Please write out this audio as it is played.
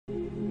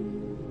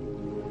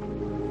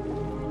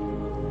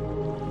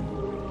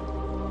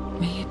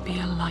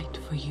light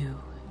for you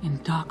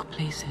in dark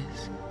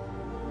places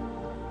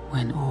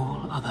when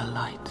all other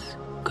lights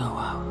go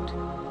out.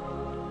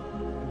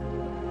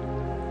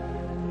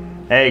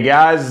 Hey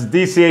guys,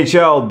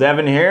 DCHL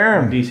Devin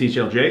here.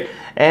 DCHL Jake.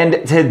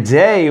 And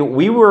today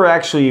we were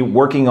actually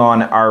working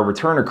on our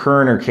Return to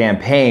Kerner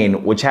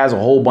campaign, which has a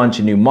whole bunch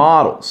of new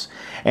models.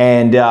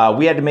 And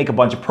we had to make a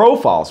bunch of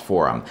profiles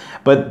for them.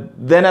 But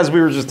then as we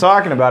were just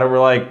talking about it,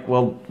 we're like,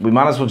 well, we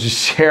might as well just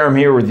share them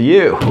here with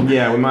you.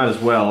 Yeah, we might as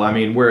well. I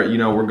mean,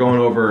 we're going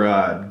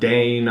over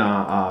Dain,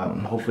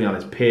 hopefully on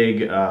his pig,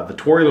 the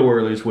Twirly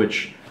Whirlies,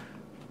 which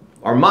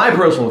are my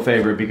personal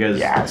favorite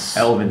because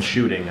elven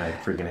shooting, I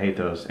freaking hate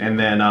those. And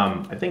then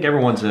I think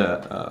everyone's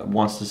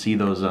wants to see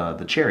those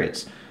the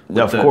chariots.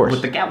 Of course.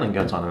 With the Gatling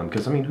guns on them,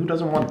 because I mean, who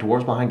doesn't want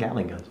dwarves behind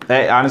Gatling guns?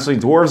 Hey, honestly,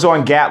 dwarves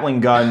on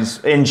Gatling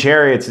guns in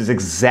chariots is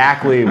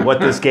exactly what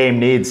this game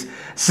needs.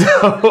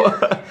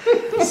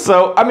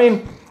 So I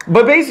mean,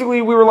 but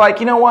basically we were like,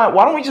 you know what?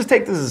 Why don't we just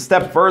take this a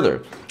step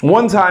further?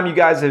 One time, you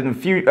guys in a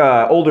few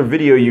older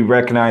video, you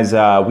recognize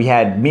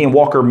me and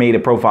Walker made a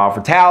profile for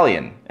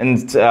Talion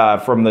and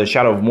from the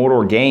Shadow of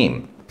Mordor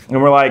game,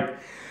 and we're like,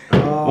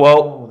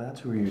 well, that's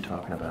who you're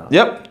talking about.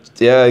 Yep.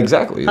 Yeah,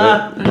 exactly.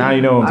 Now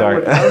you know what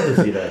I'm talking about. I would love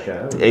to see that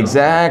guy.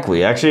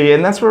 Exactly. Actually,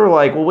 and that's where we're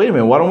like, well, wait a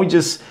minute. Why don't we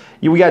just...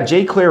 we got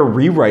Jay Claire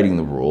rewriting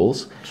the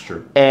rules. That's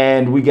true.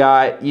 And we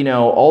got,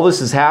 all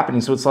this is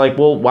happening. So it's like,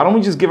 well, why don't we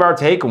just give our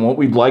take on what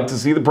we'd like to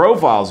see the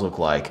profiles look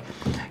like?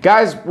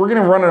 Guys, we're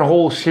going to run a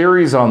whole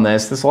series on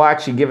this. This will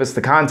actually give us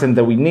the content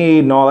that we need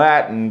and all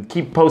that. And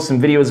keep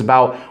posting videos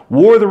about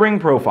War of the Ring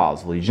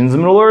profiles, Legions of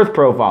Middle-earth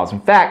profiles.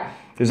 In fact...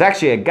 there's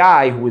actually a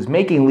guy who was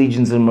making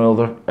Legions of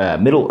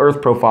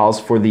Middle-earth profiles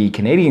for the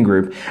Canadian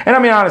group, and I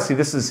mean honestly,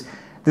 this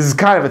is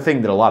kind of a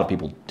thing that a lot of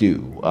people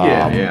do.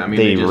 I mean,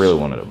 they really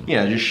wanted them.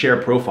 Yeah, just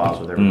share profiles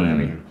with everybody. I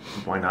mean,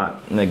 why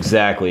not?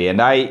 Exactly.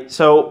 And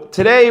so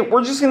today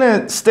we're just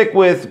gonna stick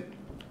with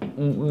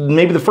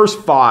maybe the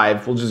first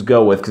 5. We'll just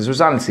go with because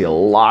there's honestly a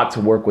lot to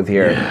work with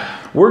here.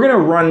 Yeah. We're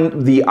gonna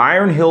run the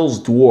Iron Hills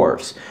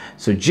Dwarves.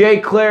 So Jay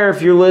Claire,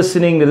 if you're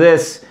listening to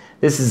this.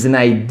 This is an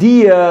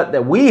idea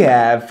that we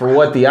have for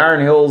what the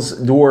Iron Hills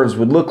Dwarves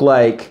would look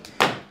like,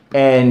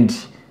 and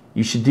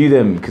you should do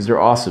them because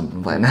they're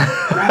awesome.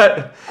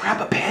 grab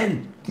a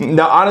pen.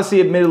 Now,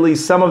 honestly, admittedly,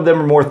 some of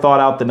them are more thought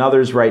out than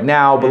others right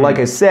now, but like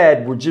I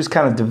said, we're just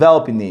kind of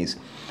developing these.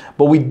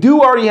 But we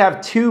do already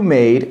have 2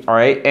 made, all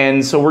right?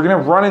 And so we're going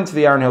to run into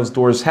the Iron Hills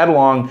Dwarves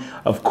headlong.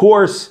 Of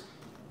course,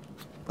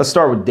 let's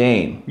start with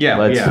Dain.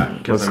 Let's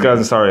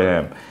start with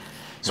him.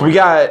 So we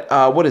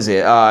got, what is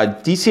it,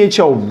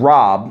 DCHL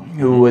Rob,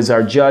 who was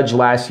our judge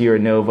last year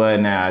at Nova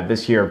and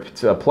this year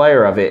a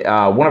player of it.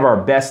 One of our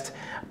best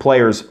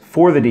players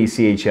for the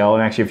DCHL.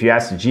 And actually, if you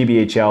ask the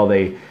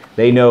GBHL,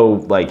 they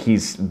know like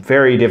he's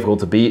very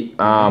difficult to beat.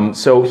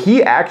 So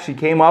he actually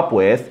came up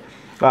with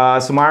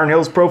some Iron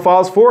Hills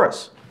profiles for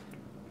us.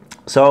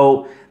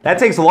 So that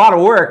takes a lot of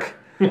work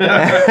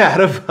out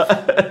of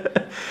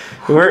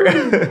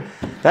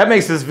that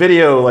makes this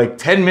video like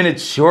 10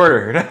 minutes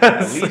shorter.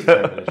 At least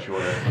 10 minutes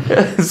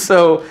shorter.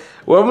 So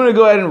well, I'm going to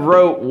go ahead and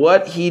wrote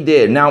what he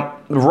did. Now,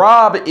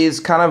 Rob is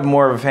kind of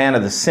more of a fan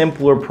of the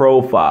simpler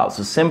profiles,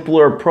 a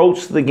simpler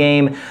approach to the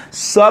game,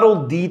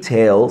 subtle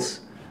details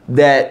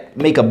that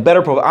make a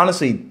better profile.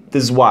 Honestly,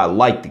 this is why I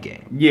like the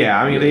game.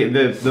 Yeah, I mean,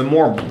 the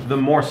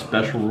more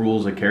special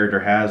rules a character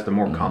has, the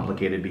more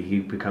complicated he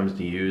becomes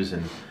to use,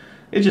 and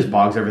it just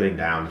bogs everything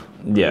down.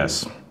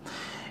 Yes.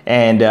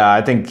 And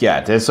I think,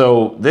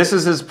 so this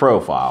is his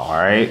profile, all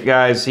right,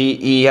 guys?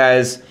 He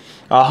has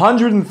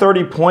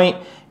 130 point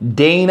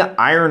Dain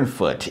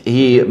Ironfoot.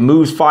 He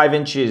moves 5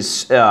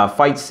 inches,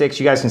 fight 6.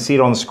 You guys can see it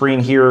on the screen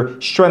here.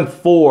 Strength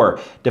 4,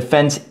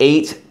 defense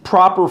 8,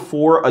 proper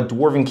 4, a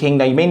Dwarven King.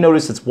 Now, you may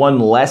notice it's 1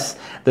 less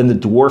than the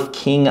Dwarf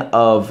King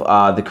of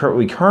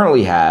we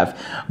currently have,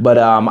 but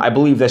I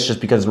believe that's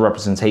just because of the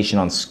representation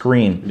on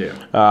screen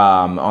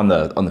on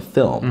the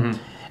film.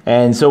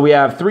 And so we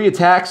have 3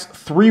 attacks,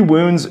 3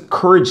 wounds,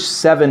 courage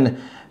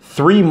 7,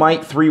 3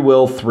 might, 3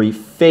 will, 3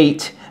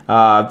 fate.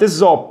 This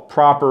is all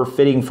proper,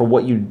 fitting for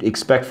what you'd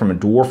expect from a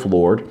dwarf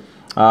lord.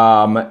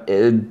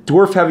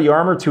 Dwarf heavy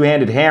armor,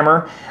 2-handed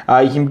hammer.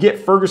 You can get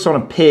Fergus on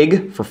a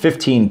pig for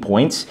 15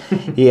 points.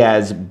 He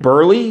has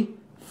Burly,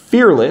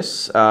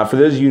 Fearless. For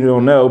those of you who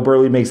don't know,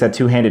 Burly makes that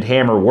 2-handed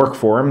hammer work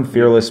for him.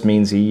 Fearless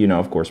means he,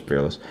 of course,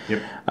 fearless.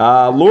 Yep.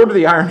 Lord of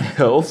the Iron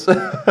Hills.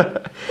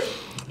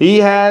 He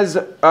has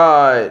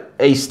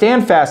a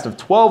standfast of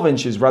 12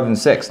 inches rather than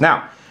 6.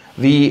 Now,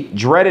 the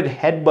dreaded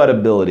headbutt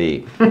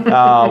ability.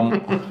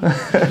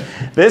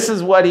 This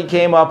is what he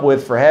came up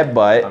with for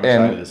headbutt. I'm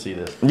excited to see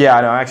this. Yeah,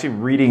 I know. I'm actually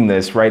reading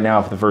this right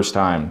now for the first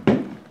time.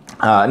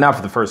 Not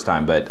for the first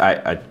time, but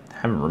I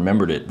haven't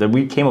remembered it. That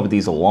we came up with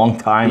these a long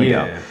time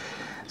ago.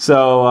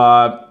 So,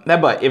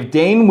 headbutt. If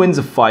Dain wins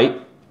a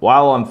fight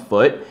while on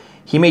foot,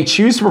 he may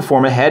choose to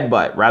perform a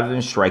headbutt rather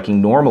than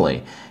striking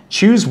normally.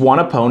 Choose one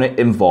opponent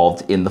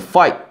involved in the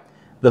fight.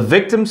 The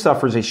victim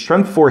suffers a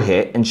strength 4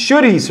 hit, and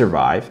should he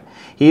survive,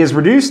 He is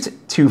reduced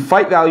to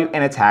fight value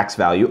and attacks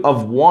value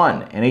of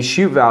 1 and a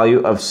shoot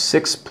value of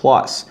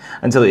 6+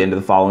 until the end of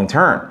the following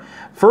turn.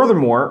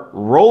 Furthermore,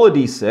 roll a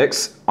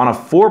d6. On a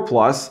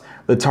 4+,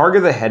 the target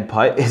of the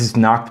headbutt is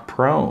knocked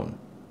prone.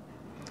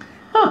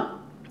 Huh.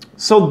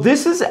 So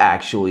this is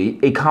actually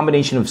a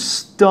combination of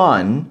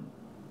stun.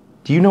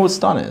 Do you know what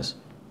stun is?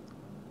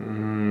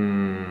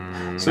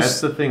 So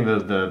that's the thing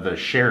the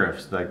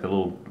sheriffs, like the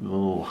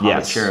little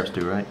hobbit sheriffs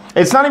do, right?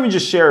 It's not even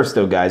just sheriffs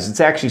though, guys. It's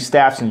actually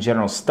staffs in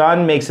general.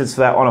 Stun makes it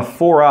so that on a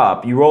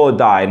 4-up, you roll a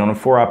die, and on a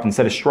 4-up,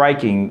 instead of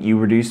striking, you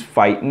reduce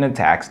fight and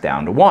attacks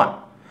down to 1.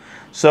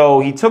 So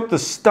he took the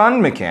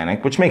stun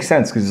mechanic, which makes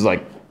sense because he's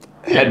like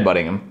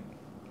headbutting him,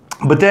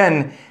 but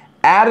then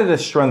added a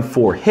strength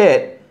 4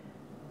 hit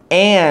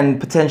and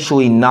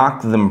potentially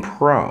knocked them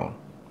prone.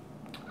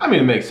 I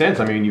mean, it makes sense.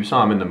 I mean, you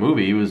saw him in the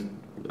movie.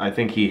 I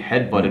think he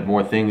headbutted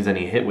more things than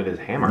he hit with his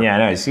hammer. Yeah, I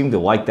know. He seemed to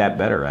like that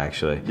better,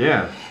 actually.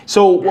 Yeah.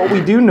 So what we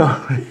do know,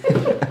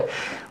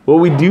 what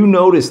we do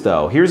notice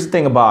though, here's the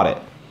thing about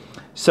it.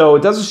 So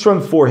it does a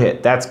strength 4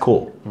 hit. That's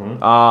cool.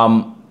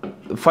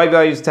 Fight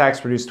values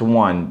attacks reduced to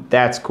 1.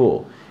 That's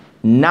cool.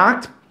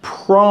 Knocked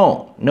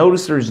prone.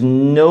 Notice there's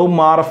no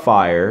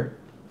modifier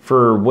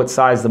for what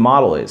size the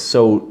model is.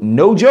 So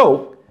no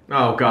joke.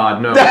 Oh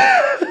God, no.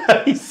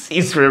 He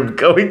sees him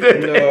going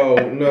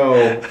there.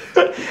 No.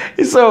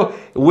 So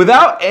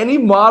without any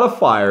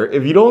modifier,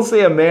 if you don't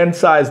say a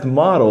man-sized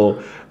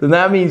model, then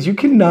that means you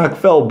can knock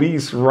Fell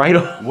Beast right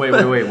off.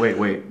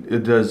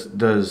 Wait.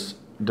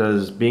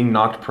 Does being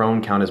knocked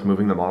prone count as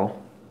moving the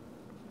model?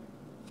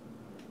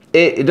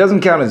 It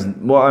doesn't count as,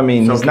 well, I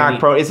mean, So he's knocked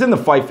prone. It's in the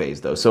fight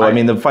phase though, so I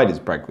mean the fight is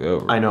practically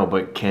over. I know,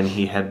 but can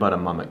he headbutt a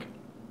mummic?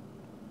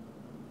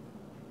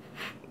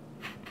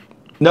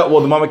 No,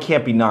 well, the mummic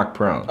can't be knocked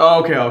prone.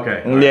 Oh,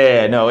 okay.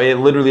 Yeah, no, it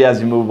literally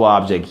has a movable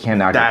object. You can't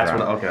knock it prone. That's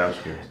what. Okay, I was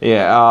curious.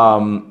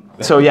 Yeah.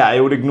 So yeah,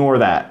 it would ignore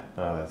that.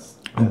 Oh, that's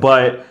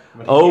but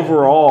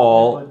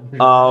overall,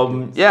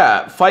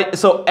 yeah, fight.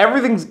 So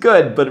everything's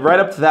good, but right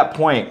up to that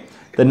point,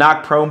 the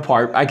knock prone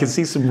part, I can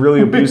see some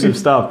really abusive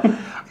stuff.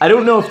 I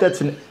don't know if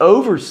that's an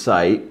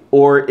oversight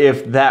or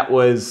if that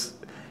was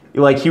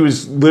like he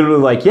was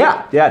literally like,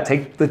 yeah,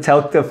 take the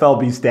Fell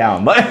Beast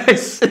down.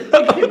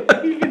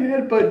 You can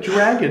headbutt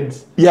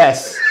dragons.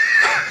 Yes.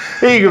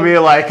 He could be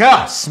like,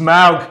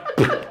 Smaug.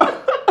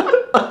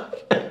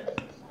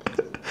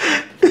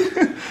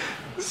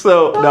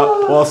 So,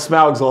 no, well,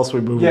 Smaug's also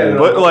movable. Yeah,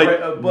 but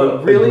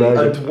really,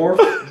 a dwarf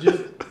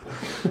just...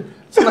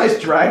 It's a nice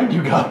dragon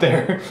you got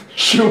there.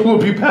 Sure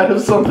would be bad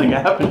if something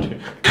happened to you.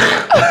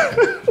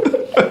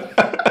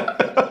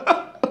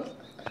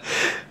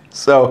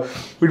 So,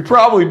 we'd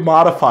probably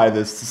modify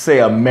this to say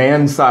a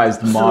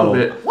man-sized model.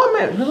 What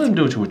man? Let him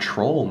do it to a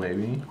troll,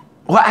 maybe.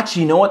 Well,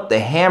 actually, you know what?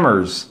 The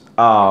hammers,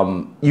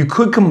 you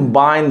could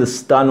combine the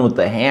stun with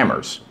the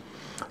hammers.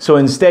 So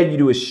instead, you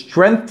do a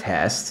strength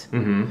test.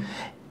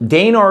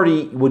 Dain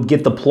already would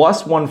get the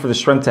 +1 for the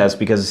strength test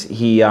because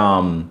he has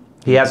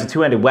a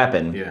 2-handed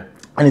weapon. Yeah.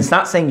 And it's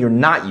not saying you're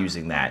not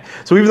using that.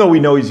 So even though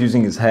we know he's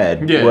using his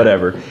head, yeah,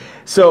 whatever.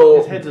 So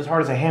his head's as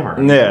hard as a hammer.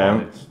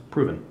 Yeah. It's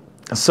proven.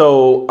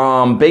 So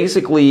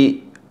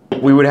basically,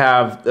 we would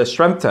have a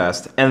strength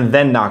test and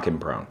then knock him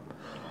prone.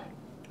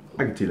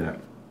 I can see that.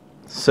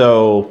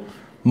 So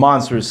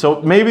monsters.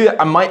 So maybe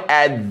I might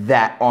add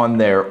that on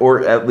there,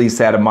 or at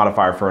least add a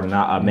modifier for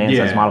a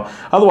man-sized model.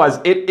 Otherwise,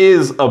 it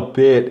is a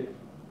bit.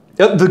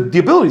 The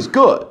ability's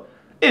good.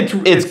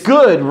 It's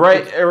good,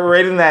 right?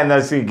 Right in that, and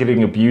that's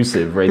getting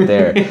abusive right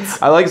there.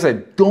 Like I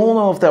said, don't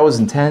know if that was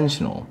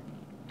intentional,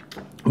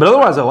 but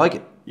otherwise, I like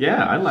it.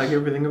 Yeah, I like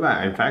everything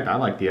about it. In fact, I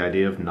like the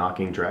idea of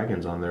knocking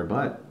dragons on their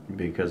butt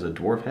because a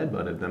dwarf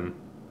headbutted them.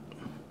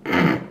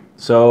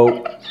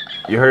 So,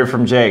 you heard it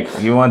from Jake.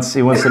 He wants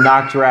to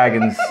knock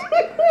dragons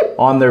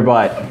on their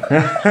butt.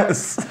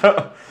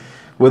 So,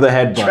 with a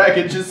headbutt.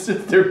 Dragon just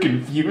sits there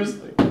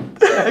confused. Like, what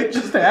the heck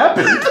just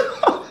happened?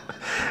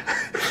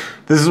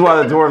 This is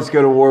why the dwarves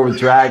go to war with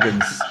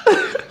dragons.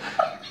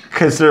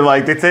 Because they're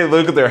like, they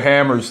look at their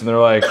hammers and they're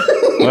like,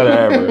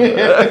 whatever.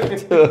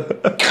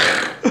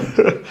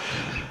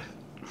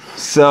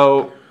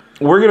 So,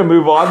 we're going to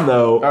move on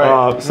though.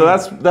 Right. So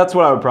that's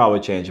what I would probably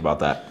change about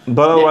that.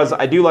 But otherwise,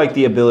 I do like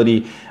the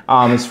ability.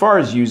 As far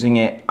as using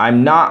it,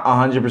 I'm not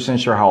 100%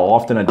 sure how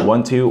often I'd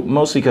want to.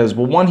 Mostly because,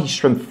 well, one, he's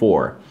strength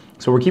 4.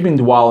 So we're keeping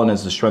Dwalin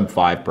as the strength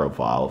 5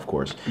 profile, of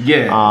course.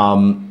 Yeah.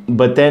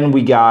 But then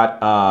we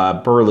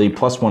got Burley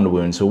 +1 to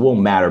wound, so it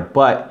won't matter.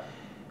 But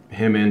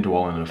him and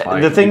Dwalin in a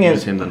fight. The thing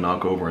is, him to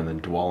knock over and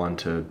then Dwalin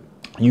to.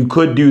 You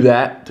could do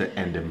that to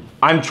end him.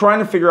 I'm trying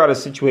to figure out a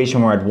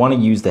situation where I'd want to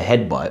use the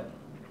headbutt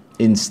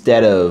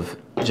instead of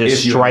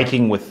just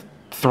striking with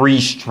 3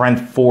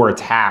 strength 4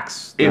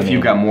 attacks. If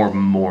you've got more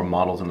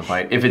models in the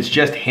fight. If it's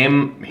just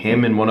him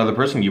and one other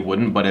person, you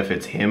wouldn't. But if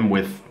it's him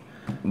with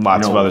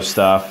lots of other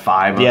stuff,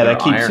 5 that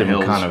keeps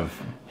him kind of.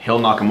 He'll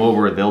knock them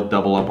over. They'll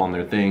double up on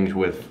their things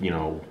with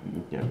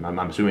I'm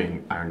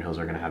assuming Iron Hills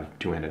are going to have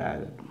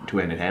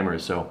two-handed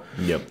hammers. So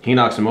he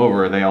knocks them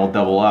over. They all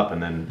double up,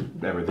 and then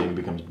everything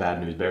becomes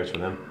bad news bears for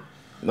them.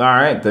 All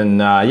right, then,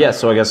 yeah,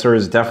 so I guess there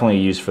is definitely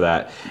a use for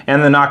that.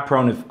 And the knock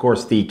prone, of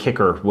course, the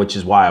kicker, which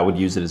is why I would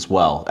use it as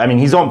well. I mean,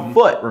 he's on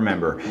foot,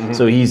 remember?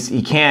 So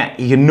he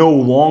can no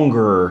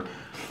longer,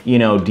 you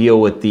know, deal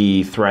with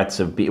the threats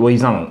of, well,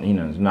 he's not, you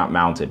know, he's not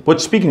mounted.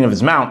 But speaking of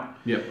his mount,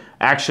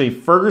 actually,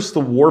 Fergus the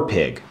War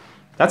Pig,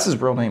 that's his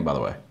real name, by the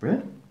way.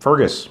 Really?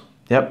 Fergus.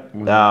 Yep.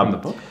 Was that from the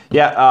book?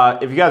 Yeah,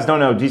 if you guys don't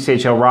know,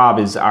 DCHL Rob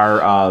is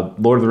our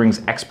Lord of the Rings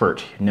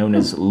expert, known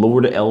as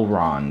Lord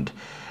Elrond.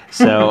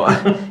 So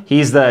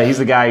he's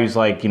the guy who's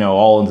like, you know,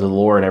 all into the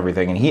lore and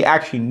everything, and he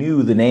actually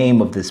knew the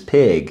name of this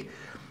pig.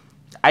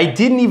 I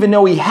didn't even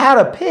know he had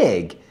a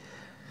pig.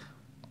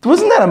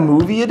 Wasn't that a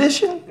movie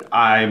edition?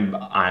 I'm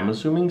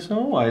assuming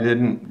so. I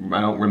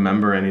don't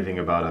remember anything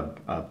about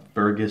a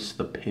Fergus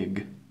the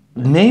pig.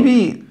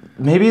 Maybe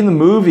in the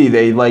movie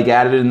they like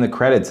added it in the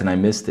credits and I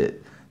missed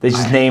it. They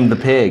just named the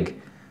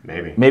pig.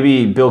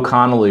 Maybe Bill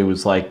Connolly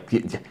was like,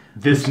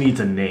 this needs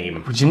a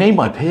name. Would you name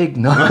my pig?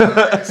 No.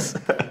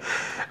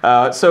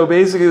 So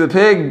basically the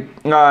pig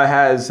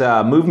has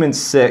movement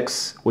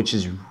 6, which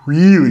is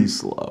really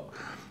slow.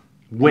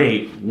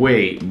 Wait.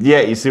 Yeah,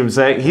 you see what I'm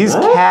saying? He's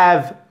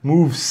Cav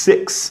move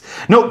 6.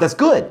 No, that's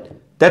good.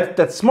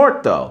 That's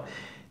smart though.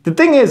 The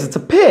thing is, it's a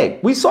pig.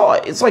 We saw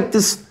it. It's like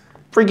this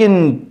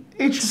freaking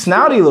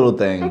snouty little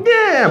thing.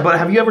 Yeah, but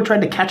have you ever tried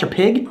to catch a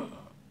pig?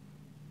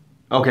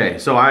 Okay,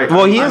 so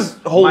he is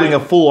holding a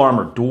full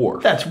armored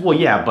dwarf.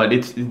 Yeah, but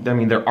I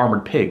mean, they're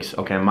armored pigs.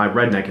 Okay, my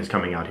redneck is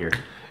coming out here.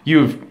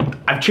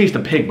 I've chased a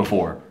pig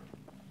before.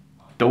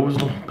 Those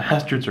little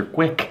bastards are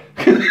quick.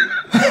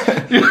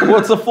 Well,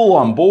 it's a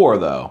full-on boar,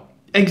 though.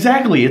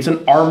 Exactly, it's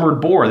an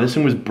armored boar. This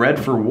thing was bred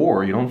for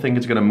war. You don't think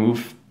it's gonna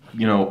move,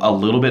 you know, a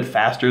little bit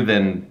faster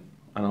than,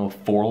 I don't know,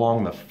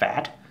 Forlong the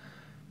Fat?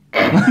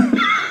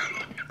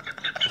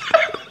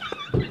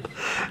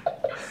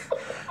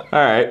 All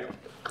right.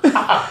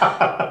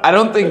 I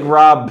don't think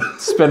Rob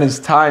spent his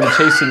time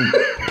chasing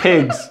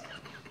pigs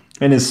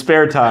in his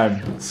spare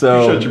time.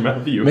 So shut your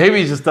mouth, you.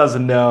 Maybe he just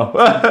doesn't know.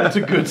 That's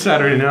a good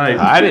Saturday night.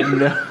 I didn't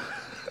know.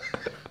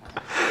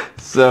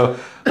 So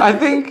I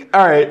think,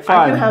 all right,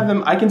 fine.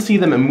 I can see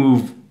them at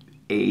move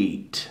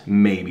 8,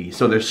 maybe.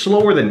 So they're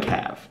slower than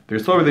Cav. They're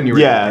slower than your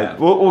Cav.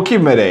 We'll keep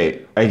them at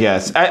 8, I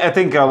guess. I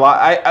think a lot.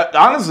 I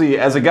honestly,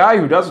 as a guy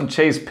who doesn't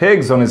chase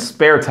pigs on his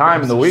spare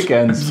time in the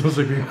weekends,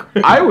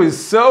 I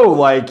was so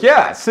like,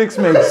 yeah, 6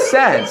 makes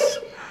sense.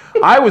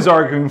 I was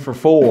arguing for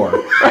 4.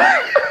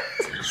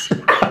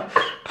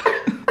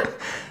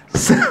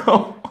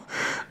 So,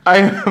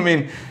 I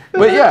mean,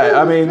 but yeah,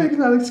 I mean, pig's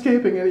not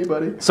escaping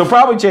anybody. So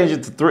probably change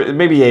it to 3,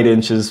 maybe 8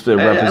 inches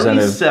representative.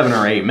 At least 7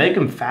 or 8. Make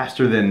him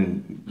faster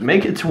than.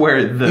 Make it to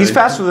where he's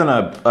faster than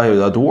a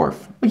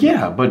dwarf.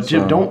 Yeah, but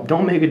so.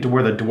 Don't make it to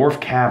where the dwarf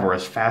cav are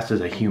as fast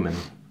as a human.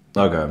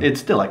 Okay. It's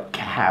still a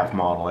cav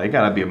model. It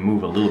gotta be a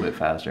move a little bit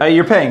faster.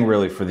 You're paying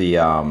really for the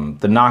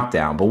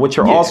knockdown, but what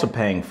you're also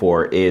paying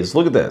for is,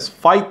 look at this: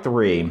 fight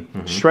 3,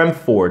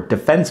 strength 4,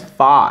 defense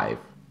 5.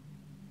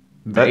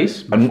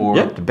 Base?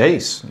 Yeah, the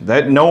base.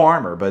 No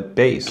armor, but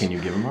base. Can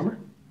you give him armor?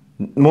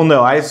 Well,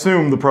 no. I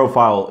assume the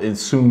profile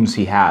assumes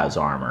he has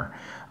armor,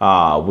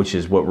 which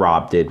is what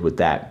Rob did with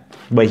that.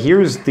 But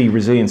here's the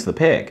resilience of the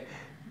pig: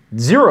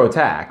 0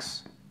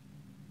 attacks.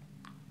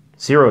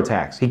 0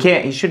 attacks.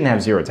 He shouldn't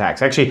have 0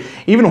 attacks. Actually,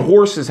 even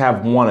horses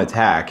have 1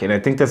 attack, and I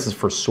think this is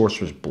for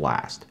Sorcerer's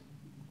Blast.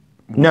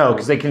 No,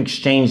 because they can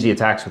exchange the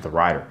attacks with the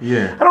rider.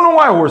 Yeah. I don't know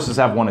why horses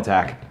have 1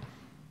 attack.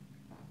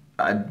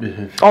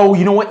 Oh,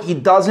 you know what? He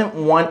doesn't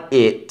want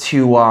it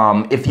to,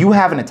 if you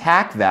have an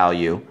attack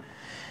value,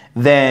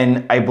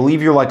 then I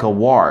believe you're like a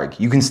warg.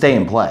 You can stay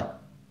and play.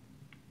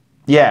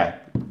 Yeah.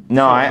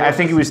 No, I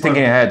think he was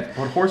thinking ahead.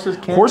 What horses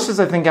can't?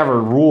 Horses, I think, have a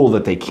rule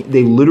that they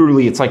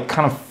literally, it's like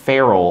kind of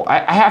feral.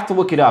 I have to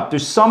look it up.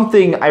 There's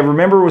something, I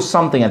remember it was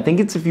something. I think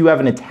it's if you have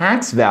an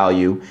attacks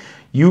value,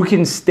 you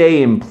can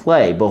stay and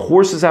play. But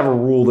horses have a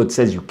rule that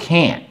says you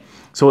can't.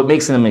 So it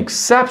makes them an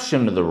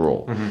exception to the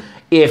rule.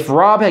 If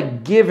Rob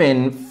had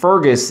given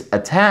Fergus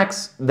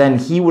attacks, then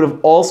he would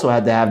have also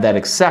had to have that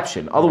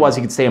exception. Otherwise,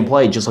 he could stay and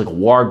play just like a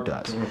warg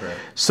does. Okay.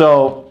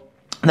 So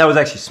that was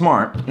actually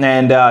smart.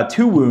 And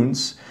 2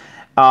 wounds,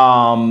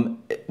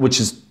 which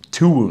is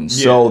 2 wounds.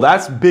 Yeah. So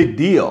that's a big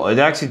deal. It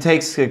actually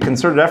takes a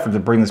concerted effort to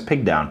bring this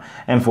pig down.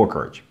 And 4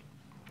 courage.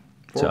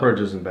 4 courage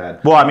isn't bad.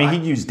 Well, I mean,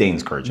 he'd use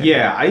Dain's courage.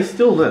 Yeah, I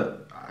still... Well,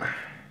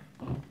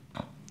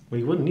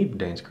 you wouldn't need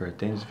Dain's courage.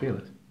 Dain's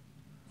fearless.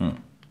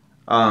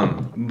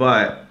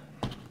 But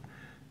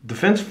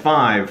defense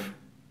 5,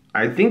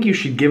 I think you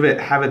should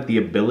have it the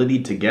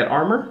ability to get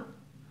armor,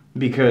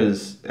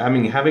 because I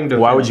mean having to.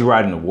 Why would you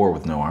ride into war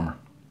with no armor?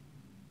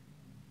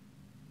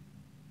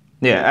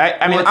 Yeah,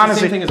 I mean it's honestly, the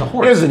same thing as a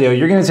horse. Here's the deal: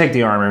 you're going to take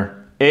the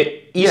armor.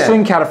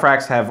 Eastling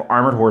cataphracts have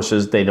armored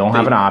horses. They don't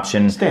have an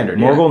option. Standard.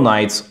 Morgul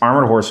Knights,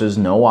 armored horses,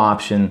 no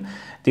option.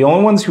 The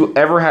only ones who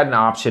ever had an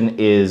option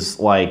is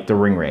like the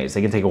Ringwraiths.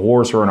 They can take a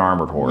horse or an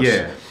armored horse.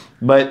 Yeah.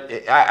 But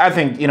I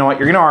think, you know what,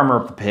 you're going to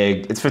armor up the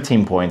pig. It's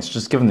 15 points.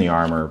 Just give him the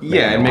armor.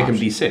 Yeah, and make him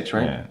D6,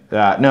 right?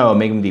 Yeah. No,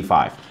 make him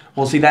D5.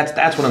 Well, see, that's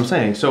what I'm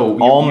saying. So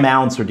all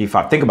mounts are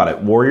D5. Think about it.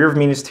 Warrior of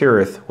Minas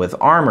Tirith with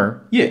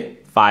armor. Yeah.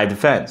 5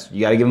 defense.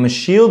 You got to give him a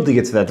shield to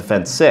get to that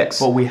defense 6.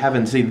 But we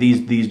haven't seen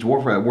these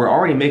dwarf. We're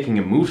already making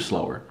him move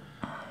slower,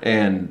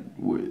 and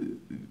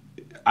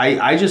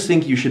I just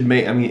think you should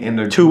make. I mean, and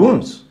they're 2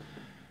 wounds.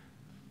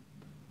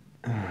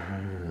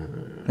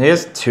 He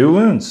has 2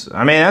 wounds.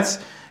 I mean, that's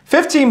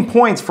 15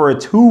 points for a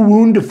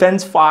 2-wound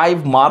defense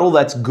 5 model.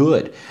 That's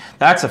good.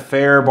 That's a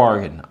fair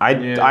bargain.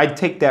 I'd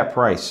take that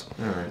price.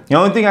 Right. The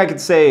only thing I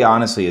could say,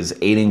 honestly, is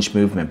 8-inch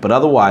movement. But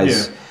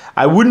otherwise,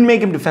 I wouldn't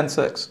make him defense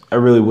 6. I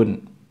really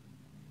wouldn't.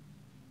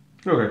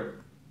 Okay.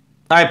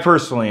 I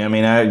personally, I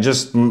mean, I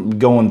just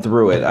going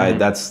through it.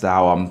 That's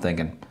how I'm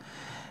thinking.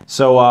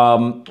 So,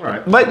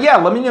 right. But yeah,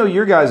 let me know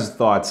your guys'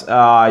 thoughts.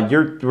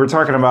 We're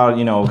talking about,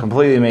 you know, a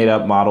completely made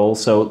up model.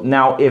 So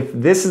now, if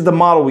this is the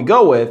model we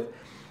go with,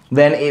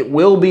 then it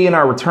will be in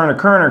our Return of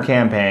Kerner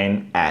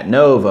campaign at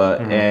Nova,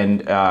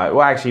 and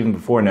well, actually even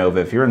before Nova.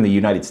 If you're in the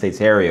United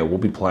States area, we'll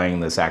be playing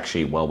this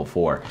actually well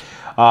before.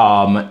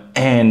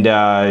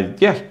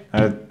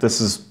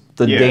 This is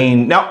the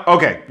Dain. Now,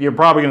 okay, you're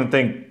probably gonna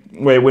think,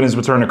 wait, when is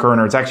Return of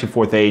Kerner? It's actually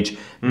 4th Age.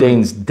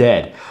 Dain's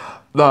dead.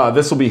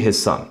 This will be his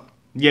son.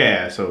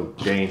 Yeah, so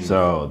Dain.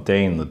 So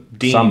Dain.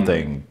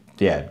 Something.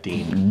 Yeah,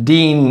 Dain.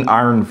 Dain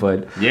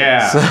Ironfoot.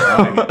 Yeah.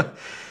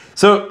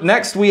 So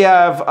next we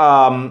have,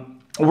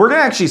 we're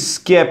going to actually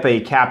skip a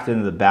Captain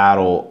of the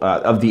Battle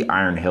of the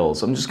Iron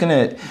Hills. I'm just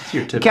going to,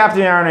 Captain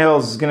of the Iron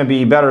Hills is going to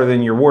be better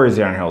than your Warriors of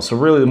the Iron Hills. So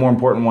really the more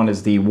important one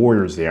is the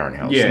Warriors of the Iron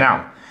Hills. Yeah.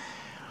 Now,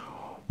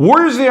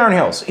 Warriors of the Iron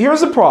Hills.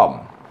 Here's the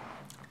problem.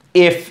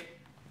 If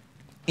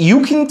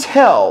you can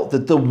tell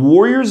that the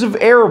Warriors of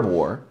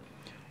Erebor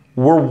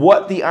were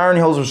what the Iron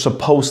Hills are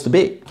supposed to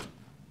be.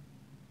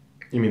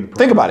 You mean the profile?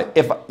 Think about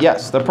it.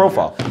 Yes, the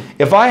profile.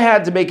 If I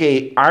had to make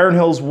a Iron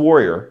Hills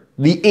warrior,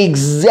 the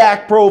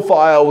exact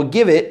profile I would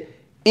give it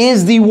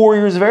is the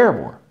Warriors of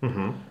Erebor.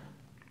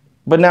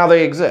 But now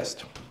they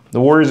exist.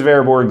 The Warriors of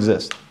Erebor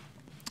exist.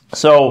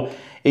 So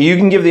you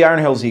can give the Iron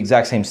Hills the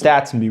exact same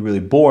stats and be really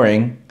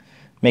boring,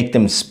 make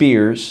them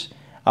spears.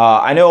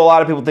 I know a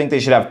lot of people think they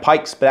should have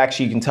pikes, but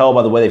actually you can tell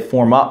by the way they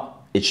form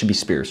up, it should be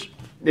spears.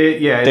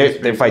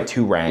 They fight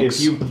 2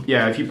 ranks.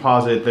 If you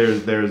pause it,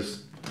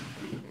 there's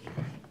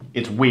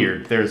it's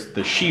weird. There's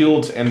the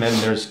shields, and then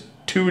there's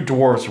 2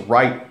 dwarves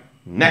right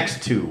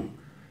next to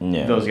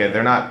those guys.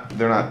 They're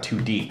not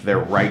too deep. They're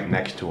right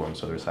next to them,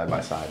 so they're side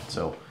by side.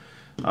 So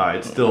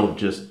it's still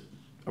just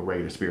a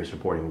regular spear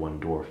supporting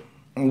 1 dwarf.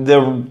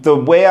 The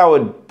way I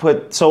would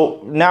put,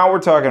 so now we're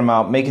talking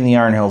about making the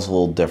Iron Hills a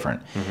little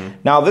different.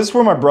 Now this is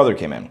where my brother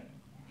came in.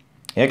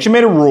 He actually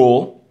made a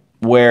rule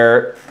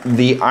where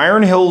the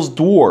Iron Hills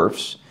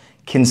dwarves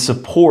can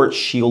support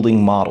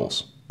shielding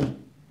models.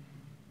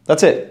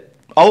 That's it.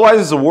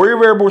 Otherwise, it's a Warrior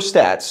of Erebor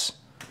stats,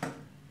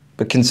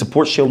 but can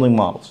support shielding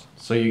models.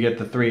 So you get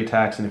the 3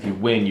 attacks, and if you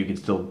win, you can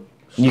still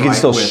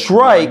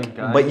strike,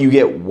 but you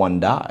get 1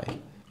 die.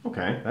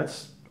 Okay,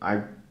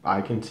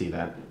 I can see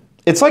that.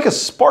 It's like a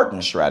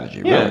Spartan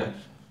strategy, really.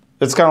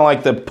 It's kind of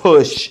like the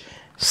push,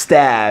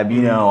 stab,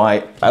 you know.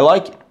 I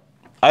like it.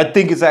 I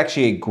think it's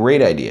actually a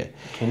great idea.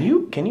 Can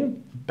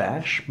you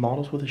bash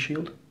models with a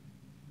shield?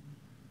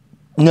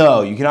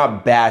 No, you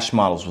cannot bash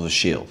models with a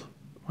shield.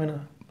 Why not?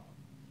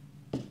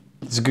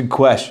 It's a good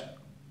question.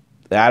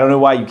 I don't know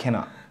why you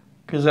cannot.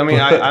 Because I mean,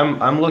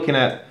 I'm looking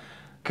at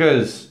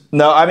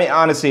No, I mean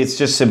honestly, it's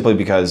just simply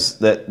because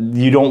that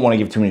you don't want to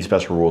give too many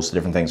special rules to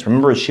different things.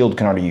 Remember, a shield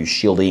can already use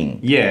shielding.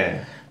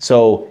 Yeah.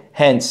 So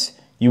hence,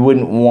 you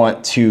wouldn't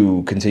want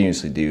to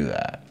continuously do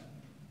that.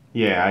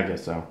 Yeah, I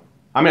guess so.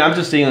 I mean, I'm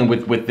just seeing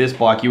with this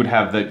block, you would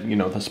have the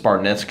the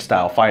Spartanesque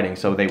style fighting,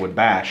 so they would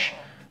bash,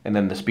 and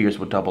then the spears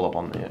would double up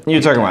on the.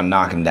 You're talking about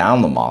knocking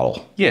down the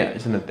model. Yeah,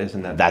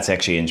 isn't that? That's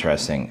actually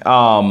interesting.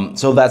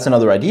 So that's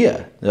another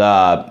idea.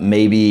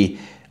 Maybe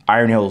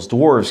Iron Hills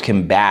dwarves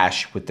can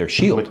bash with their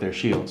shield. With their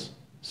shields,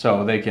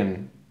 so they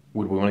can.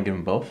 Would we want to give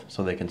them both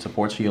so they can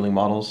support shielding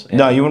models?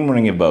 No, you wouldn't want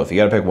to give both. You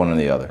got to pick one or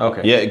the other.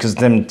 Okay. Yeah, because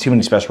then too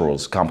many special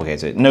rules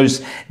complicates it.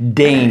 Notice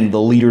Dain, the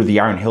leader of the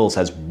Iron Hills,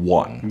 has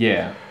 1.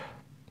 Yeah.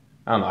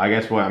 I don't know. I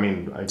guess what I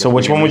mean. So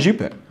which one would you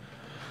pick?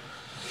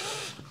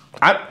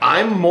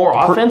 I'm more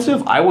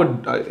offensive. I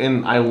would,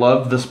 and I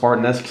love the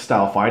Spartanesque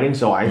style fighting.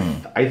 So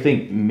I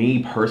think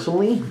me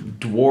personally,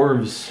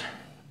 dwarves.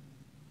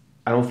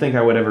 I don't think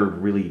I would ever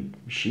really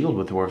shield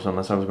with dwarves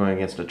unless I was going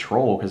against a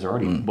troll because they're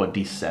already what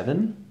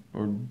D7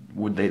 or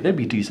would they'd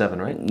be D7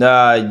 right?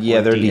 Yeah,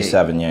 or they're D8.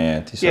 D7.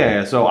 Yeah, D7.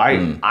 Yeah. So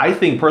I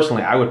think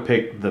personally I would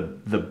pick the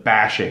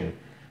bashing,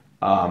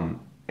 and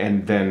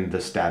then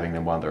the stabbing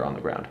them while they're on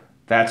the ground.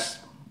 That's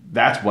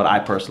what I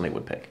personally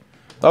would pick.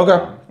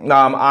 Okay.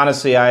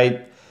 Honestly,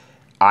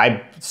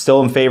 I'm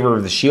still in favor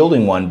of the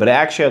shielding one, but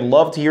actually I'd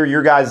love to hear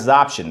your guys'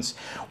 options.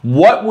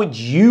 What would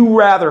you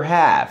rather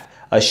have?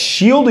 A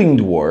shielding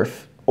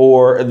dwarf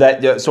or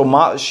that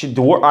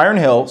Iron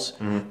Hills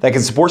that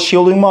can support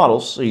shielding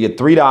models, so you get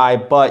 3 die,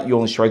 but you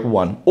only strike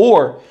 1,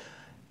 or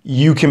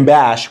you can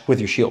bash with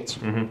your shields.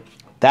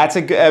 That's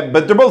a good,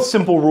 but they're both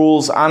simple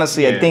rules.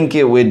 Honestly, I think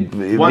it would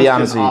one's be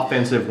honestly just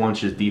offensive,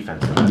 one's just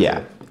defensive.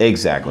 Yeah,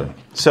 exactly.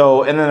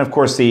 So, and then of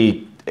course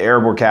the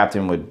airborne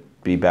captain would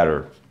be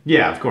better.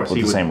 Yeah, of course.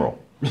 With the same rule.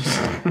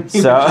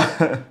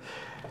 So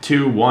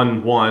 2,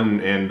 1, 1,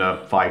 and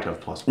a fight of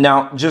 +1.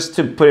 Now, just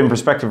to put in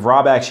perspective,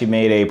 Rob actually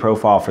made a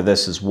profile for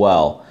this as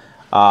well.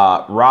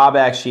 Rob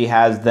actually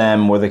has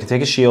them where they can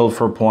take a shield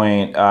for a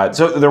point.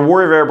 So they're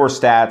Warrior of Airborne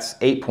stats,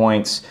 8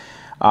 points.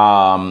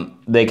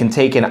 They can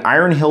take an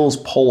Iron Hills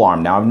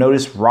polearm. Now, I've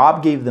noticed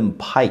Rob gave them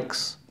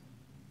pikes.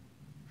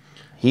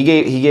 He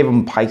gave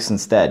them pikes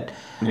instead.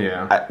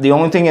 Yeah. The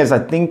only thing is, I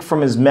think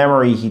from his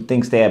memory, he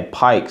thinks they had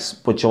pikes,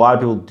 which a lot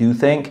of people do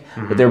think,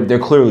 but they're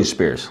clearly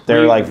spears.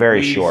 They're like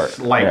very short.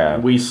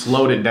 We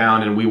slowed it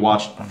down and we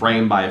watched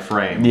frame by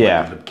frame.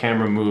 Yeah. When the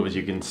camera moves,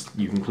 you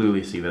can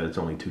clearly see that it's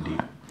only 2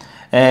 deep.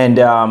 And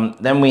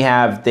then they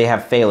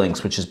have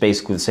phalanx, which is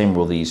basically the same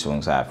rule the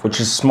Easterlings have, which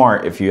is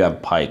smart if you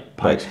have pike.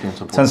 But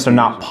since they're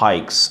not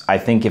pikes, I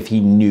think if he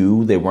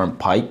knew they weren't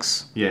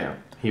pikes, yeah,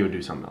 he would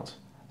do something else.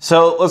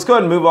 So let's go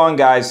ahead and move on,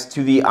 guys,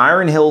 to the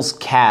Iron Hills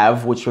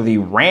Cav, which are the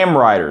Ram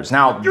Riders.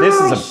 Now, this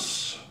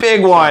is a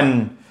big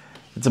one.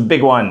 It's a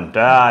big one.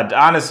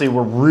 Honestly,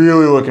 we're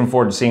really looking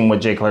forward to seeing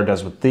what Jake Claire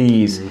does with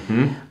these.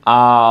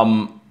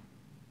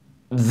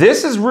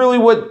 This is really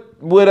what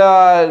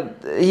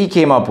he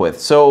came up with.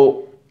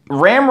 So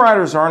Ram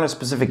Riders aren't a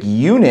specific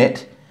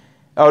unit.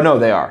 Oh, no,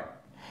 they are.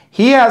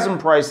 He has them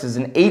priced as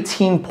an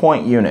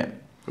 18-point unit.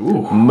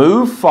 Ooh.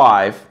 Move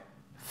 5,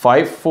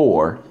 fight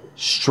 4,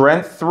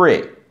 strength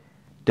 3.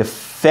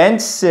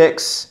 Defense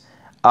 6,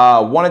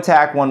 1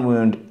 attack, 1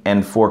 wound,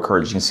 and 4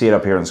 courage. You can see it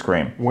up here on the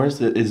screen. Where's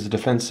the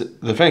defense? The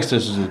defense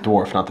is the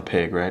dwarf, not the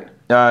pig, right?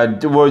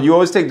 Well, you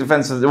always take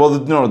defenses. Well,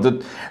 no.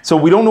 So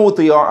we don't know what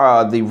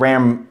the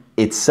ram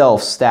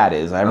itself stat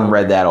is. I haven't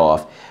read that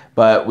off.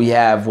 But we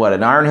have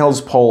an Iron Hills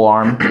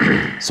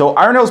polearm. So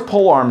Iron Hills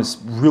polearm is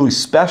really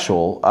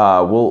special.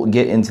 We'll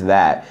get into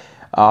that.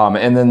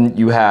 And then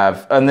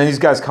these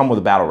guys come with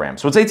a battle ram.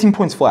 So it's 18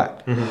 points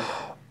flat.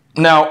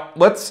 Now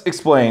let's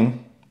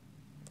explain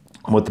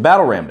what the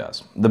battle ram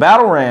does. The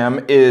battle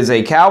ram is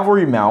a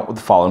cavalry mount with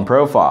the following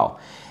profile: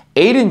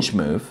 8-inch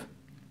move,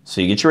 so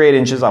you get your 8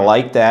 inches. I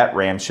like that.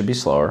 Rams should be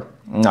slower.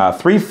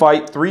 3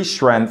 fight, 3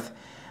 strength,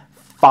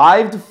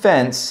 5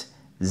 defense,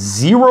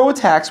 0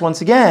 attacks once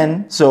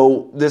again.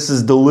 So this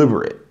is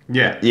deliberate.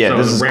 Yeah. Yeah, so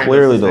this is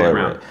clearly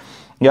deliberate.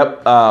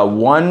 Yep.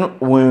 1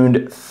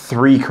 wound,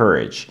 3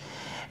 courage,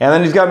 and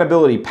then he's got an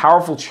ability: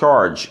 powerful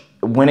charge.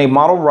 When a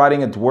model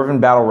riding a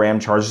Dwarven battle ram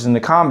charges into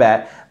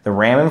combat, the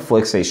ram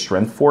inflicts a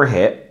strength 4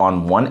 hit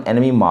on 1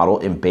 enemy model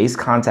in base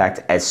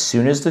contact as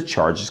soon as the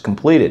charge is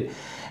completed.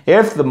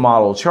 If the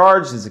model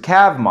charged is a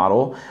cav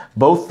model,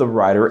 both the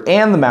rider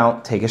and the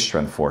mount take a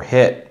strength 4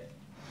 hit.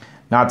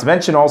 Not to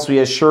mention also he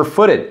is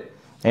sure-footed.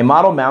 A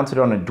model mounted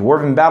on a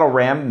Dwarven battle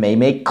ram may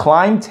make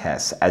climb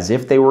tests as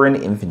if they were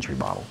an infantry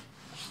model.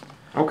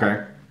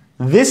 Okay.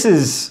 This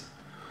is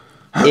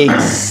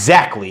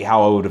exactly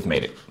how I would have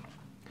made it.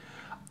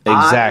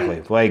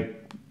 Exactly.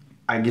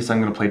 I guess I'm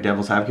going to play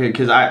devil's advocate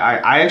because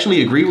I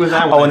actually agree with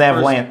that. Oh, and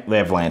they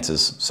have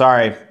lances.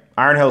 Sorry.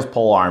 Iron Hills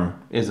polearm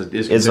is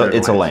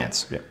a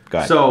lance. Yeah, go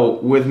ahead. So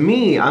with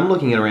me, I'm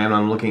looking at a ram and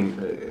I'm looking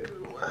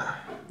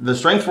the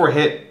strength 4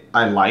 hit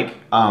I like,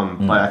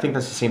 but I think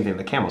that's the same thing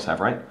the camels have,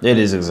 right? It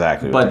is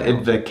exactly.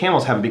 But the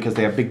camels have it because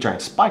they have big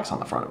giant spikes on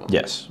the front of them.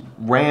 Yes.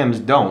 Rams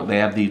don't. They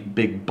have these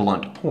big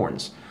blunt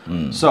horns.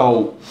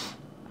 So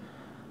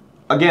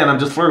again, I'm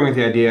just flirting with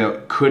the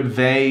idea. Could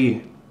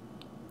they?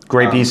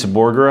 Great Beast of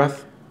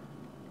Borgoroth?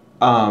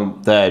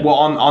 That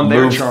on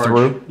their charge.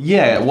 Through?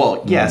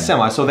 Yeah,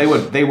 semi. So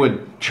they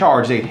would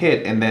charge, they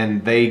hit, and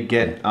then they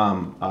get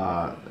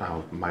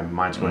my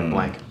mind's going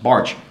blank.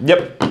 Barge.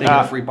 Yep. They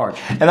get a free barge.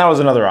 And that was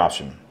another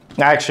option.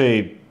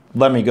 Actually,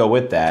 let me go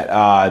with that.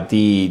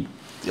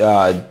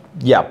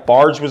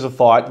 Barge was a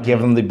thought. Give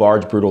them the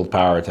barge brutal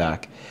power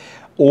attack.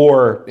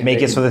 Or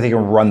make it so that they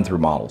can run through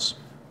models.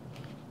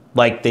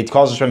 Like, they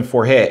cause a strength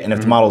 4 hit, and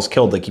if the model is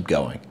killed, they keep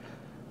going.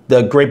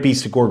 The Great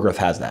Beast of Gorgoroth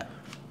has that.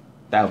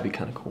 That would be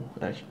kind of cool,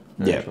 actually.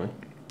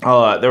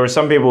 Yeah. There were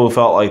some people who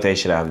felt like they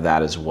should have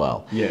that as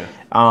well. Yeah.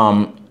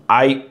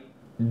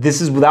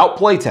 This is without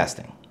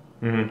playtesting.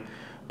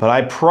 But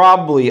I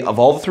probably, of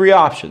all the 3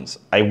 options,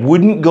 I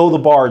wouldn't go the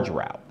barge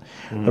route.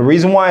 The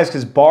reason why is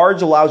because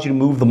barge allows you to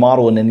move the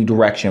model in any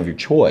direction of your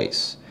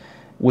choice,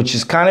 which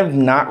is kind of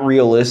not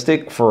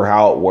realistic for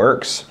how it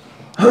works.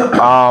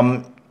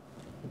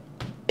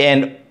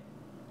 And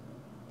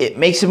it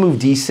makes it move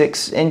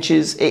D6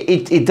 inches.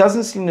 It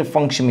doesn't seem to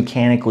function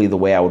mechanically the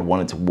way I would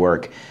want it to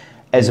work,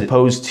 as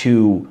opposed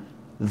to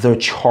the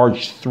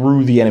charge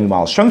through the enemy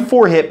model. Strength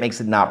 4 hit makes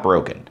it not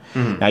broken.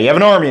 Now, you have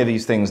an army of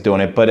these things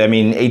doing it, but I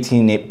mean,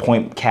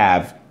 18-point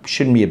cav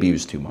shouldn't be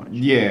abused too much.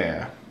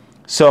 Yeah.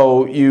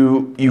 So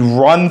you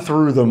run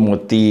through them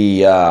with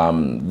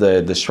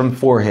the strength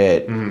 4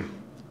 hit.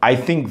 I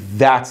think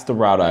that's the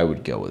route I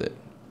would go with it.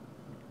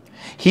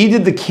 He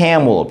did the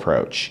camel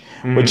approach,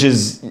 which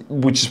is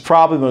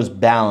probably the most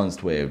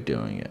balanced way of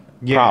doing it.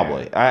 Yeah.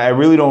 Probably. I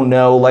really don't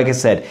know. Like I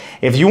said,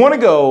 if you want to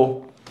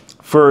go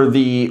for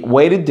the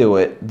way to do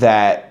it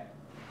that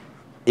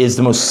is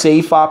the most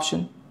safe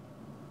option,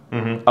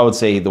 I would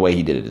say the way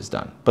he did it is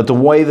done. But the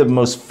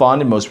most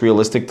fun and most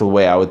realistic, the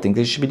way I would think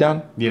this should be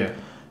done,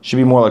 should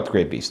be more like the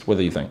Great Beast. What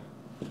do you think?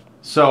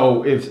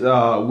 So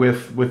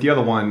if with the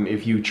other one,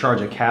 if you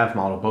charge a cav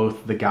model,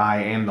 both the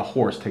guy and the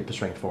horse take the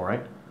strength 4,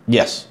 right?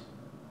 Yes.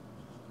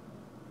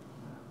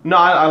 No,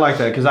 I like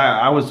that because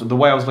the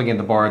way I was looking at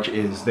the barge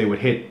is they would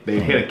hit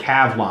a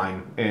cav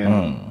line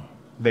and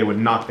they would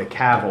knock the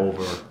cav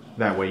over.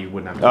 That way you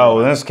wouldn't have to. Oh,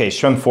 in this case,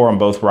 strength 4 on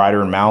both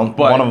rider and mount.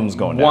 But one of them's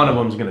going down. One of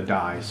them's going to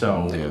die.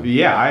 So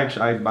yeah,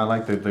 I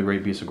like the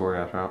Great Beast of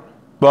Gorgath route.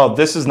 Well,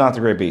 this is not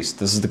the Great Beast.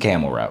 This is the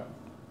camel route.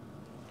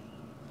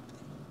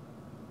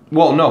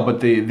 Well, no,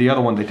 but the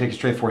other one, they take a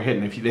straight 4 hit,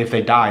 and if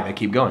they die, they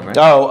keep going, right?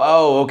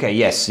 Oh, okay,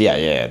 yes,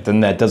 yeah.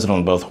 Then that does it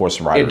on both horse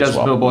and rider. It does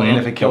both, and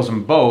if it kills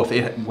them both,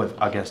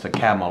 against a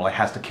cab model, it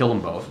has to kill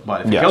them both.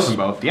 But if it kills them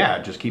both, yeah,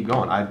 just keep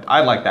going. I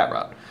like that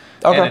route.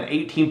 Okay. And at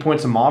 18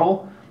 points a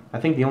model, I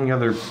think the only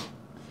other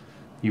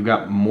you've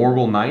got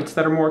Morgul Knights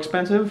that are more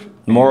expensive.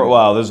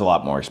 Well, there's a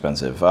lot more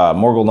expensive.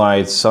 Morgul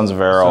Knights, Sons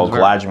of Errol,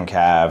 Galadrim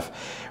Cav,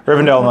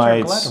 Rivendell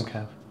Knights.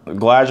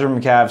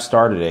 Galadrim Cav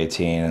started at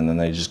 18, and then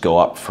they just go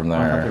up from there.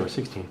 I thought they were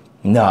 16.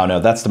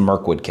 No, that's the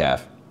Mirkwood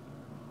Cav.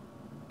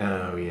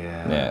 Oh,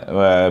 yeah. Yeah.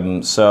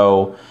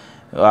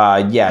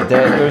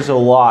 There's a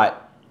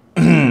lot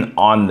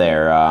on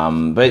there.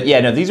 But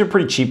yeah, no, these are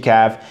pretty cheap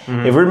Cav.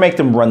 If we were to make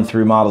them run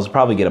through models, we'd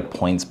probably get a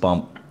points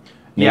bump.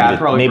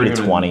 Maybe to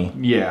 20.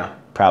 Yeah.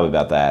 Probably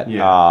about that.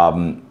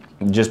 Yeah.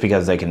 Just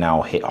because they can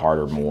now hit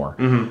harder more.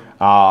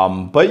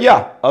 But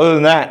yeah, other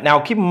than that, now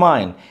keep in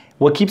mind,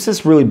 what keeps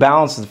this really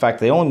balanced is the fact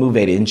they only move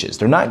 8 inches.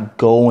 They're not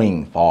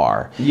going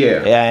far.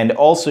 Yeah. And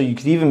also, you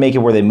could even make it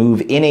where they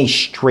move in a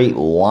straight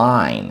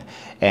line.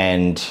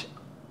 And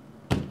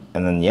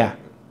then, yeah.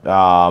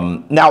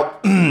 Now,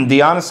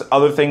 the honest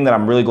other thing that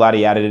I'm really glad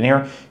he added in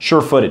here,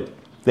 sure-footed.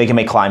 They can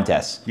make climb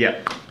tests. Yeah.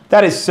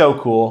 That is so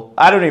cool.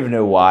 I don't even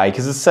know why,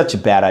 because it's such a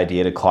bad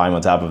idea to climb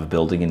on top of a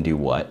building and do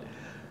what?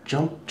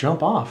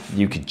 Jump off.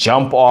 You could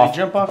jump off. They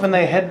jump off and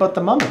they headbutt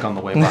the mummic on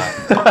the way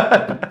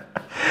by.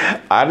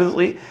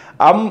 Honestly,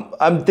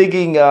 I'm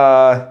thinking.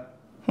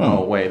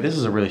 Oh wait, this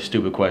is a really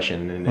stupid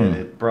question, and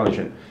it probably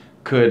shouldn't.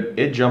 Could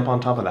it jump on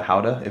top of the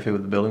hauda if the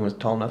building was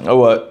tall enough? Oh,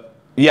 what?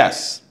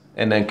 Yes.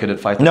 And then could it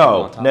fight the people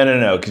on top?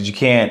 No, because you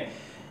can't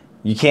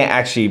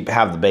actually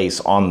have the base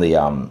on the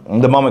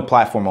mummic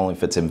platform. Only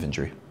fits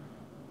infantry.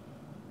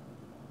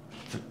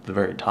 The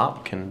very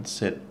top can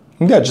sit.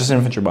 Yeah, just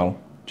infantry model.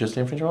 Just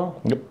infantry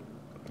model? Yep.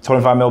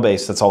 25 mil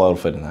base. That's all that'll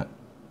fit in that.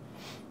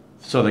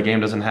 So the game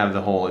doesn't have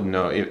the whole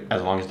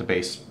as long as the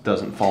base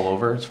doesn't fall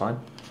over, it's fine.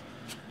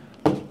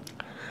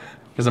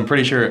 Because I'm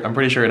pretty sure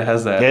it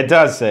has that. It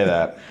does say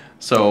that.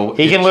 So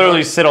he can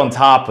literally sit on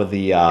top of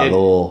the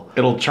little.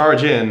 It'll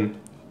charge in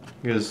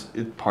because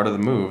it's part of the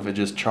move. It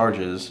just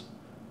charges,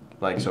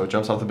 so it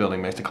jumps off the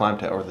building, makes the climb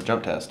test or the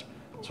jump test.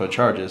 So it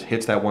charges,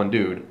 hits that one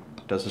dude,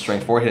 does the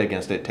strength 4 hit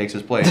against it, takes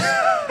his place,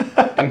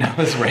 and now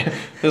this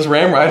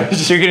ram rider is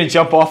just. So you're gonna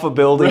jump off a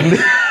building.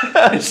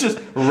 It's just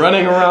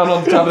running around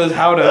on top of this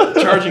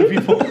hauda, charging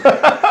people.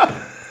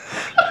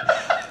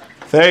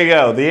 There you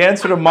go. The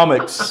answer to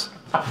mummics.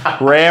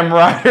 Ram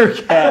Rider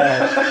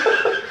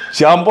Cav.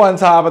 Jump on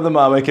top of the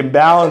mummic and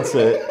balance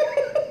it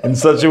in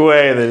such a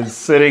way that it's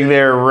sitting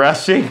there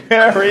rushing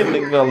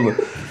everything from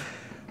the...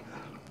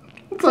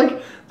 It's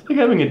like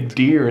having a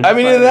deer. In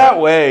that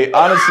way,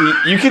 honestly,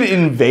 you could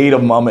invade a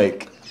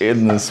mummic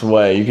in this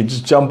way. You could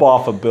just jump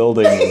off a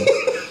building.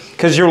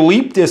 Because your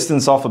leap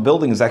distance off a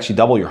building is actually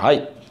double your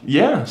height.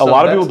 Yeah. So a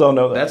lot of people don't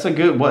know that. That's a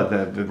good,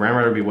 the Ram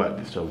Rider would be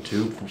what? So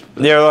 2?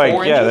 They're like,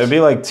 4 inches? They'd be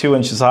like 2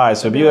 inches high.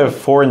 So it'd be a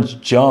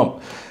 4-inch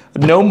jump.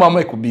 No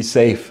mummic would be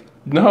safe.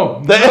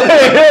 No.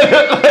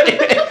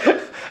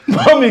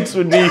 Mummics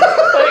would be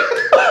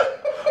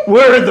like,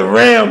 where are the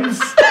rams?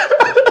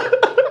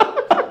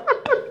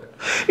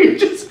 You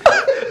just,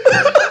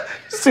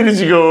 as soon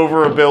as you go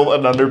over an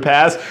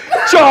underpass,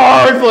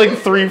 charge like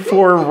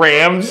 3-4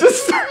 rams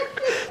just start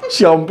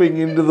jumping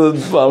into the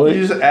mummic.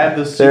 You just add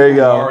the Super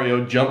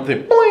Mario jump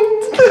thing.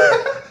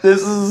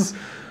 This is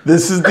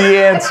the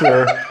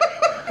answer.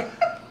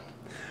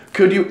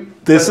 Could you?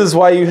 This is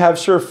why you have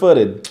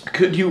sure-footed.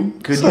 Could you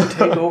take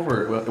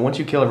over? Once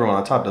you kill everyone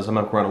on top, does the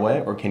mummic run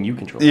away, or can you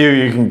control it?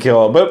 You can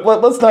kill it. But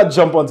let's not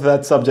jump onto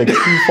that subject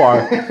too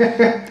far.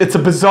 It's a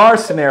bizarre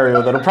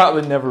scenario that'll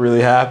probably never really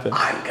happen.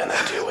 I'm gonna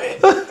do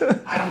it.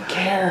 I don't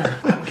care.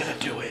 I'm gonna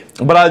do it.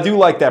 But I do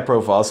like that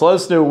profile. So let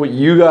us know what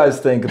you guys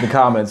think in the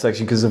comment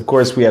section, because of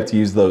course we have to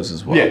use those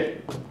as well. Yeah.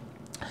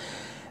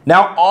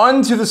 Now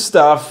on to the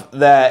stuff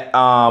that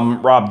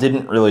Rob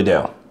didn't really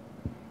do.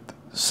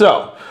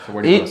 So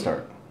where do you want to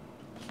start?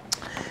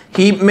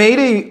 He made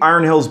a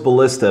Iron Hills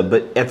Ballista,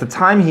 but at the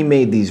time he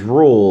made these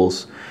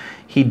rules,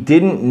 he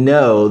didn't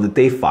know that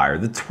they fire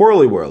the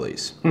Twirly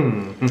Whirlies.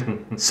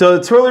 So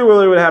the Twirly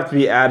Whirly would have to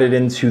be added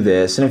into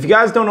this. And if you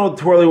guys don't know what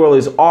the Twirly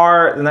Whirlies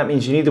are, then that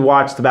means you need to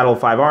watch the Battle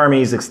of Five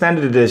Armies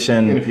Extended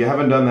Edition. And if you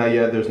haven't done that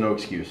yet, there's no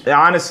excuse.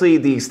 Honestly,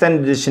 the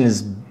Extended Edition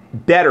is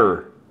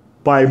better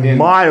by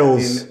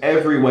miles. In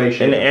every way,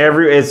 shape.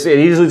 It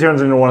easily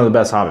turns into one of the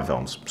best Hobbit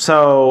films.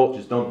 So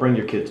just don't bring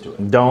your kids to it.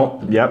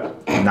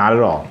 Not at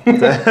all.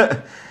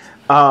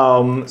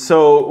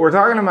 So we're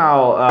talking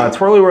about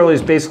Twirly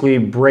Whirlies basically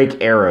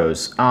break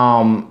arrows.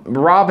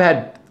 Rob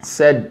had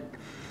said,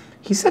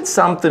 he said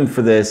something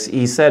for this.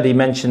 He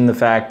mentioned the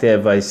fact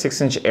of a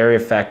 6-inch area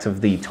effect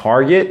of the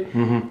target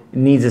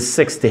needs a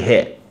 6 to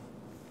hit.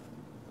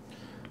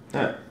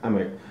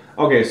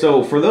 Okay,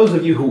 so for those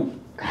of you who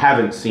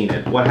haven't seen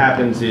it, what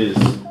happens is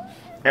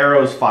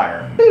arrows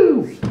fire.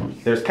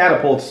 There's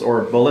catapults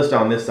or ballista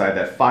on this side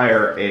that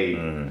fire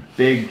a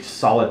big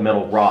solid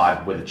metal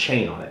rod with a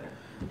chain on it.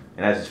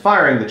 And as it's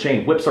firing, the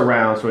chain whips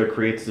around, so it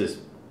creates this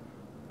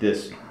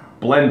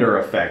blender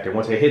effect. And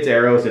once it hits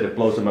arrows, it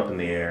blows them up in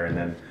the air, and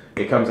then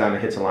it comes down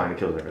and hits a line and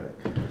kills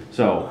everything.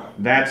 So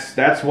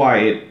that's why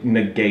it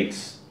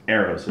negates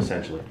arrows,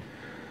 essentially.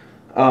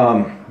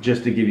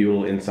 Just to give you a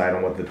little insight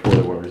on what the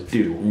Twirly Whirlers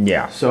do.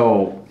 Yeah.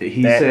 So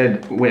he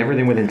said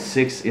everything within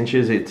 6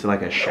 inches, it's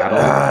like a shadow.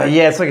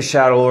 Yeah, it's like a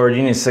shadow lord.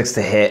 You need 6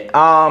 to hit.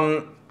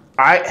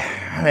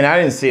 I mean, I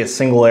didn't see a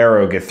single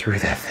arrow get through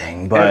that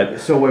thing,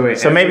 but so wait.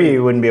 So maybe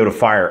you wouldn't be able to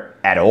fire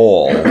at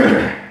all.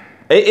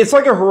 It's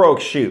like a heroic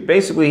shoot.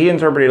 Basically, he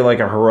interpreted it like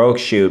a heroic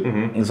shoot.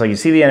 It's like you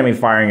see the enemy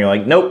firing, you're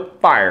like, nope,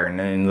 fire, and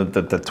then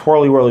the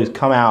Twirly Whirlies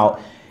come out,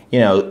 you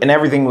know, and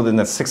everything within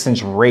the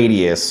 6-inch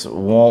radius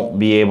won't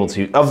be able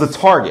to of the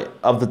target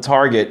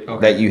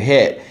that you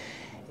hit,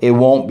 it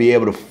won't be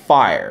able to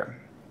fire.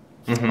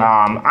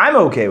 I'm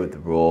okay with the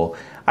rule.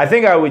 I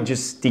think I would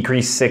just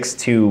decrease 6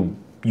 to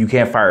you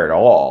can't fire at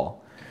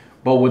all.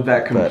 But would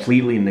that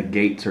completely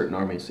negate certain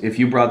armies? If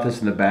you brought this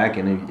in the back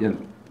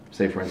and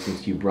say, for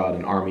instance, you brought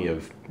an army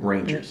of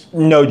Rangers.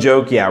 No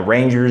joke, yeah.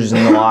 Rangers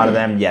and a lot of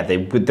them, yeah,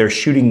 their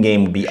shooting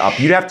game would be up.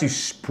 You'd have to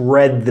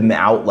spread them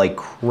out like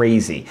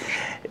crazy.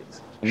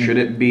 Should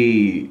it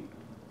be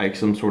like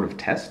some sort of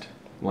test?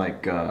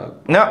 Like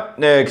No,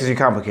 because you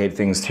complicate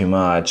things too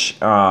much.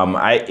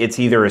 It's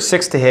either a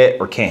 6 to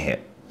hit or can't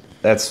hit.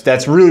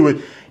 That's really what...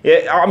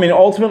 I mean,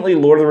 ultimately,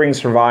 Lord of the Rings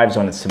survives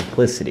on its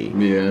simplicity.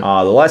 Yeah.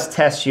 The less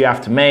tests you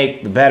have to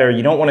make, the better.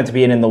 You don't want it to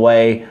be in the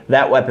way.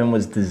 That weapon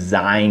was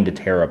designed to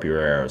tear up your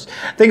arrows.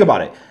 Think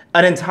about it.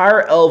 An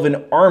entire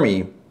elven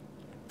army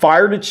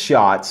fired its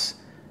shots,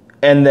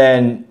 and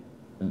then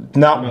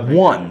not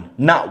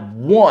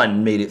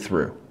one made it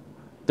through.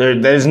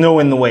 There's no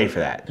in the way for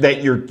that.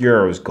 Your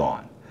arrow's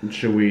gone.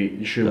 Should we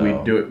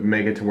do it?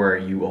 Make it to where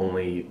you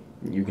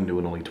can do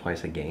it only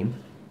twice a game?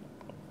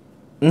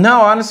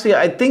 No, honestly,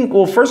 I think,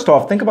 well, first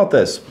off, think about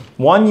this.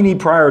 One, you need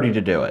priority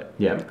to do it.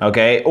 Yeah.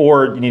 Okay?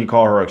 Or you need to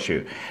call a heroic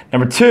shoot.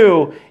 Number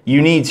 2,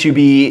 you need to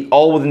be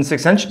all within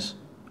 6 inches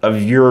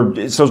of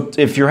your... So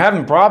if you're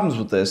having problems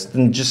with this,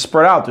 then just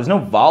spread out. There's no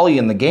volley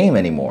in the game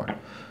anymore.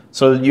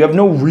 So you have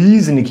no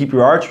reason to keep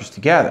your archers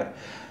together.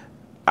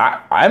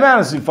 I'm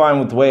honestly fine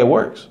with the way it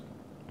works.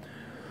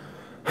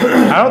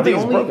 I don't think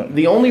it's broken.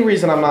 The only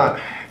reason I'm not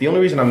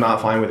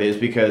fine with it is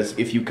because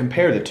if you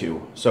compare the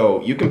two,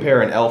 so you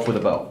compare an elf with a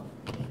bow.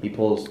 He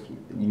pulls,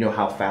 you know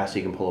how fast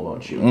he can pull a bow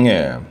and shoot.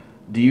 Yeah.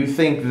 Do you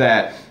think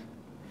that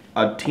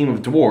a team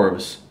of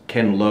dwarves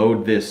can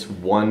load this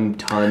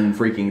 1-ton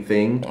freaking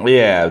thing?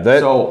 Yeah.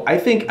 So I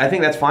think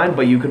that's fine,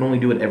 but you can only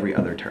do it every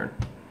other turn.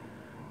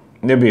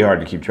 It'd be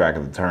hard to keep track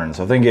of the turns.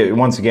 I think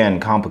once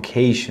again,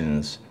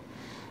 complications.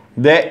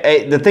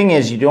 The thing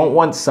is, you don't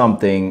want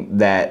something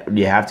that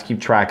you have to keep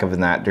track of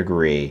in that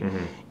degree.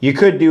 You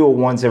could do a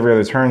once every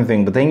other turn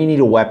thing, but then you need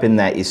a weapon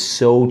that is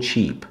so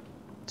cheap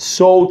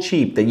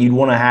that you'd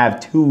want to have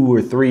 2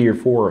 or 3 or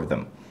 4 of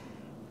them.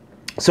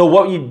 So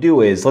what you'd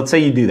do is, let's say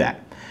you do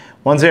that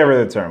once every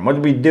other turn. What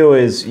we do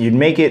is you'd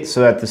make it so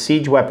that the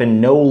siege weapon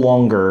no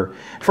longer...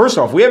 First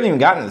off, we haven't even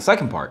gotten to the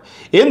second part.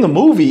 In the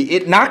movie,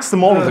 it knocks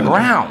them all to the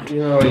ground.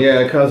 Oh, yeah,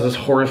 it causes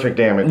horrific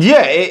damage.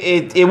 Yeah,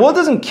 it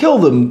doesn't kill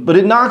them, but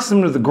it knocks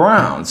them to the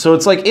ground. So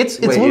it's like, it's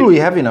literally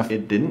heavy enough.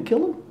 It didn't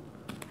kill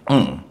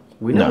them?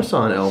 We never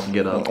saw an elf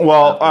get up.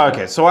 Well,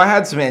 okay, so I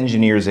had some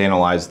engineers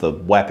analyze the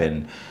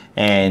weapon,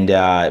 and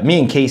me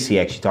and Casey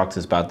actually talked to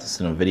us about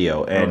this in a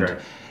video,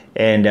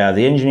 and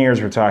the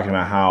engineers were talking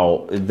about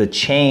how the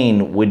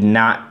chain would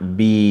not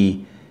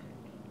be...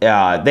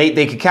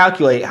 they could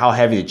calculate how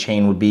heavy the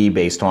chain would be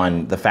based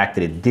on the fact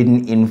that it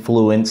didn't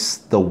influence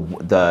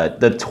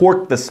the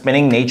torque, the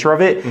spinning nature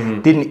of it,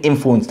 didn't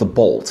influence the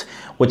bolt.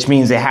 which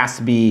means it has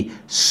to be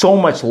so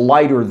much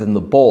lighter than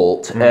the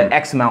bolt,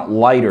 X amount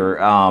lighter,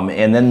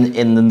 and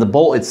then the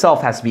bolt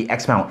itself has to be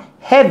X amount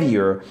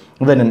heavier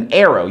than an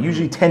arrow,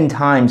 usually 10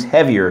 times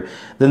heavier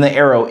than the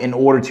arrow in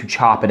order to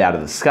chop it out of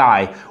the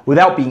sky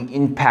without being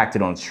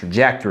impacted on its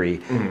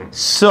trajectory.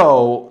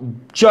 So,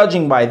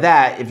 judging by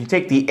that, if you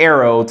take the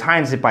arrow,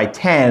 times it by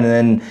 10, and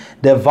then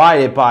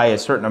divide it by a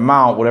certain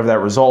amount, whatever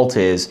that result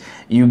is,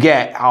 you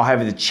get how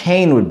heavy the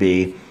chain would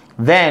be.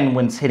 Then,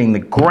 when it's hitting the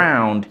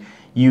ground,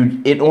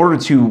 in order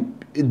to,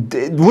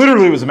 it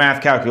literally was a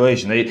math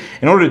calculation.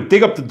 In order to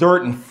dig up the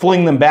dirt and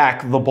fling them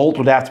back, the bolt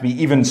would have to be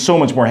even so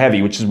much more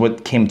heavy, which is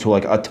what came to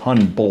like a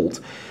ton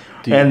bolt.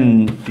 Do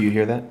you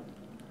hear that?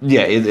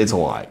 Yeah, it's a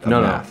lot.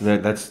 No,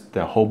 that's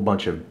the whole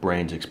bunch of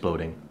brains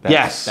exploding.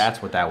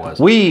 That's what that was.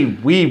 We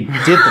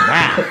did the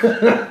math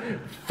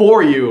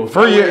for you.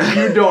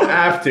 You don't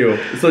have to.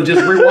 So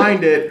just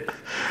rewind it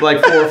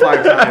like 4 or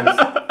 5 times,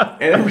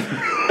 and everything.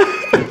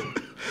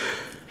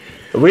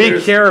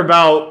 We care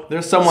about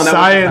someone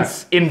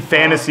science in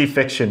fantasy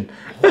fiction.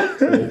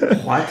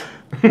 What?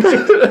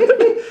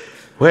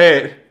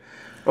 Wait.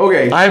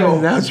 Okay.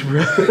 That's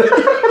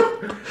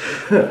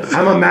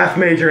I'm a math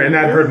major, and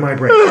that hurt my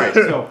brain. All right,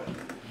 so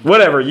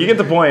whatever. You get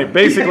the point.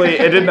 Basically,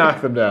 it did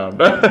knock them down.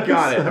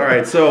 Got it. All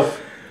right. So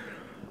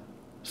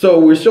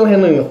we're still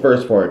handling the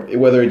first part,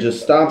 whether it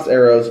just stops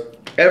arrows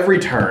every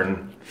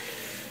turn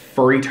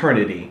for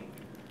eternity.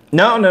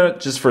 No,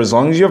 just for as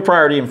long as you have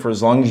priority and for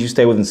as long as you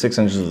stay within 6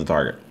 inches of the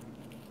target.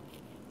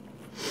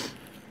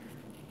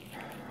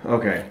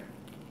 Okay.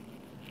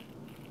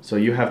 So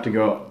you have to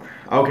go...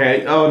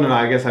 Okay. Oh, no,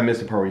 I guess I missed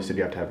the part where you said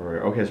you have to have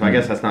priority. Okay, so I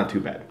guess that's not too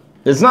bad.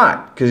 It's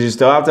not, because you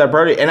still have to have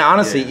priority. And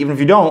honestly, even if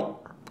you don't,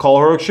 call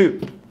heroic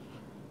shoot.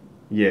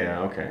 Yeah,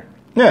 okay.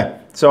 Yeah,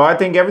 so I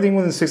think everything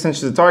within 6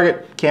 inches of the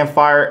target can't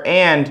fire,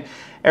 and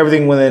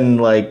everything within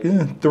like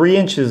 3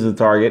 inches of the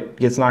target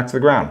gets knocked to the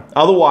ground.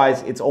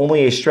 Otherwise, it's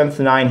only a strength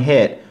 9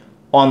 hit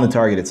on the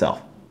target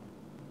itself.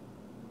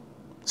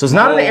 So it's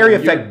not an area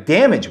effect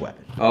damage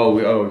weapon. I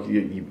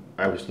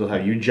was still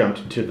having you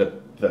jumped to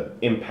the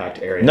impact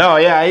area. No,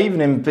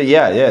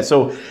 yeah.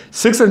 So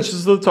 6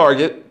 inches of the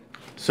target,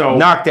 so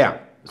knocked down.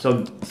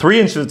 So 3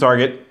 inches of the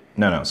target.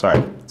 No,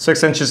 sorry.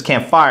 6 inches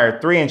can't fire.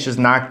 3 inches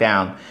knocked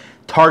down.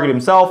 Target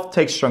himself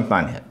takes strength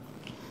 9 hit.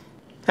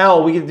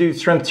 Hell, we could do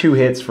strength 2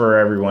 hits for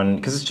everyone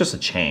because it's just a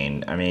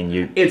chain. I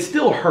mean, it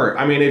still hurt.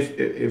 I mean,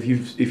 if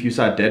you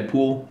saw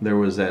Deadpool, there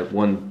was that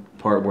one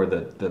part where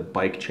the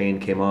bike chain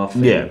came off.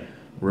 And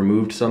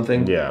removed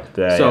something.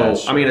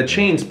 I mean, a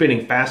chain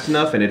spinning fast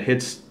enough and it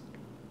hits,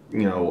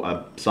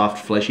 a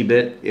soft fleshy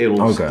bit,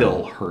 it'll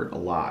still hurt a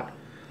lot.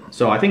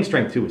 So I think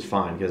strength 2 is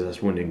fine because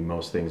that's wounding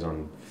most things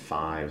on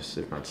 5s,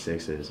 if not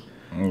 6s.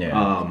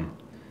 Yeah.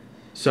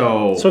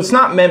 So it's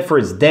not meant for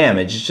its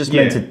damage. It's just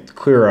meant to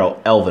clear out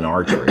elven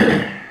archery.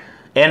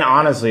 And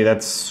honestly,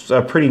 that's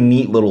a pretty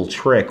neat little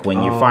trick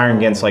when you're firing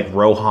against like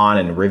Rohan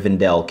and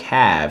Rivendell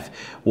Cav,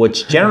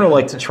 which generally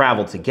like to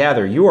travel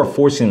together. You are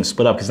forcing them to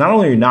split up because not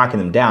only are you knocking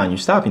them down, you're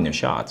stopping their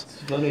shots.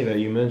 It's funny that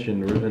you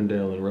mentioned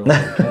Rivendell and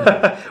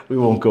Rohan. We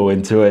won't go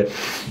into it.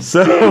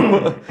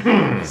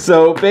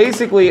 So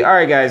basically, all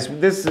right, guys,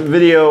 this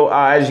video,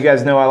 as you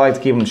guys know, I like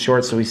to keep them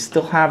short, so we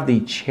still have the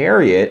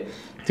chariot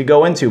to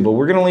go into, but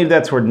we're gonna leave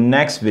that toward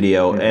next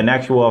video, and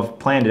actually we'll have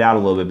planned it out a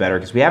little bit better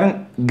because we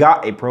haven't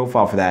got a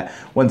profile for that.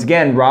 Once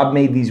again, Rob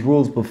made these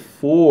rules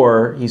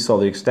before he saw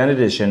the extended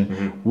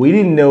edition. We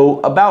didn't know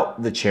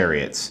about the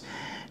chariots.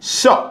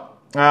 So,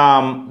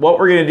 what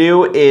we're gonna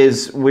do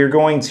is we're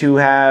going to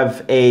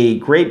have a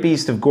great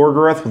beast of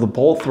Gorgoroth with a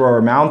bolt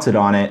thrower mounted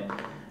on it,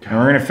 and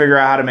we're gonna figure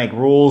out how to make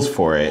rules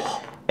for it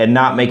and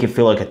not make it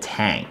feel like a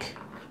tank.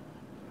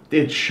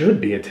 It should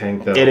be a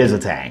tank, though. It is a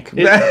tank.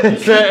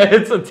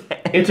 It's a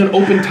tank. It's an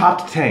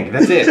open-topped tank.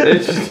 That's it.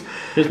 It's just,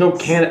 there's no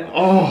cannon.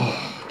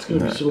 Oh, it's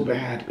gonna be so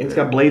bad. It's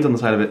got blades on the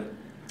side of it.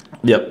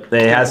 Yep,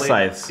 it has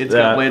scythes. It's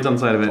got blades on the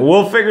side of it.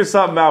 We'll figure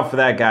something out for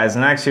that, guys.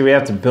 And actually, we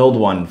have to build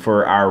one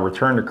for our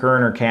Return to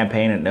Kerner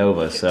campaign at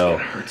Nova. So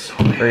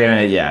we're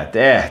gonna,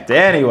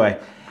 anyway.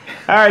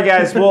 All right,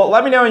 guys. Well,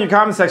 let me know in your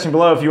comment section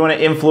below if you want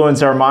to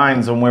influence our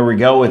minds on where we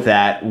go with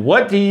that.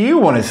 What do you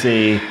want to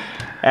see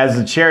as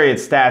the chariot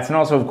stats, and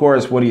also, of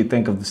course, what do you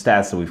think of the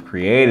stats that we've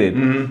created?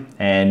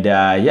 And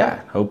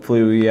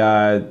hopefully we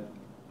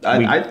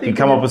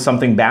come up with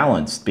something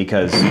balanced,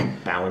 because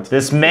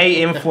this may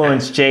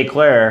influence Jay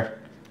Claire,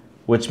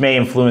 which may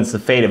influence the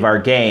fate of our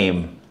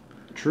game.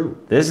 True.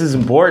 This is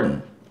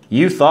important.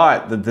 You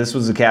thought that this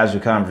was a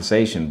casual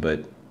conversation,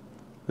 but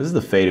this is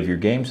the fate of your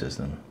game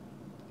system.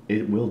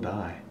 It will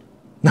die.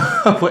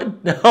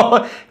 What?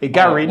 No, it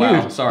got renewed.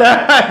 Wow, sorry.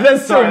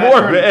 That's so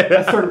morbid.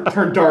 That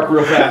turned dark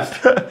real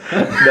fast.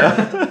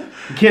 No.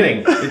 I'm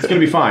kidding. It's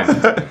going to be fine.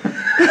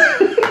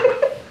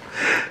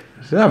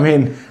 I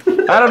mean,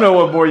 I don't know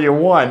what more you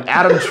want.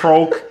 Adam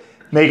Troke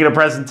making a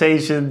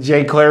presentation,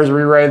 Jay Claire's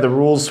rewriting the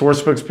rules,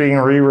 sourcebooks being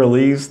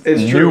re-released,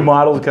 new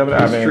models coming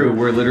out. It's true.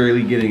 We're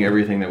literally getting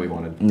everything that we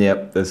wanted.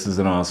 Yep, this is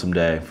an awesome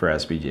day for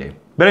SBG.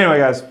 But anyway,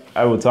 guys,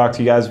 I will talk to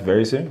you guys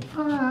very soon.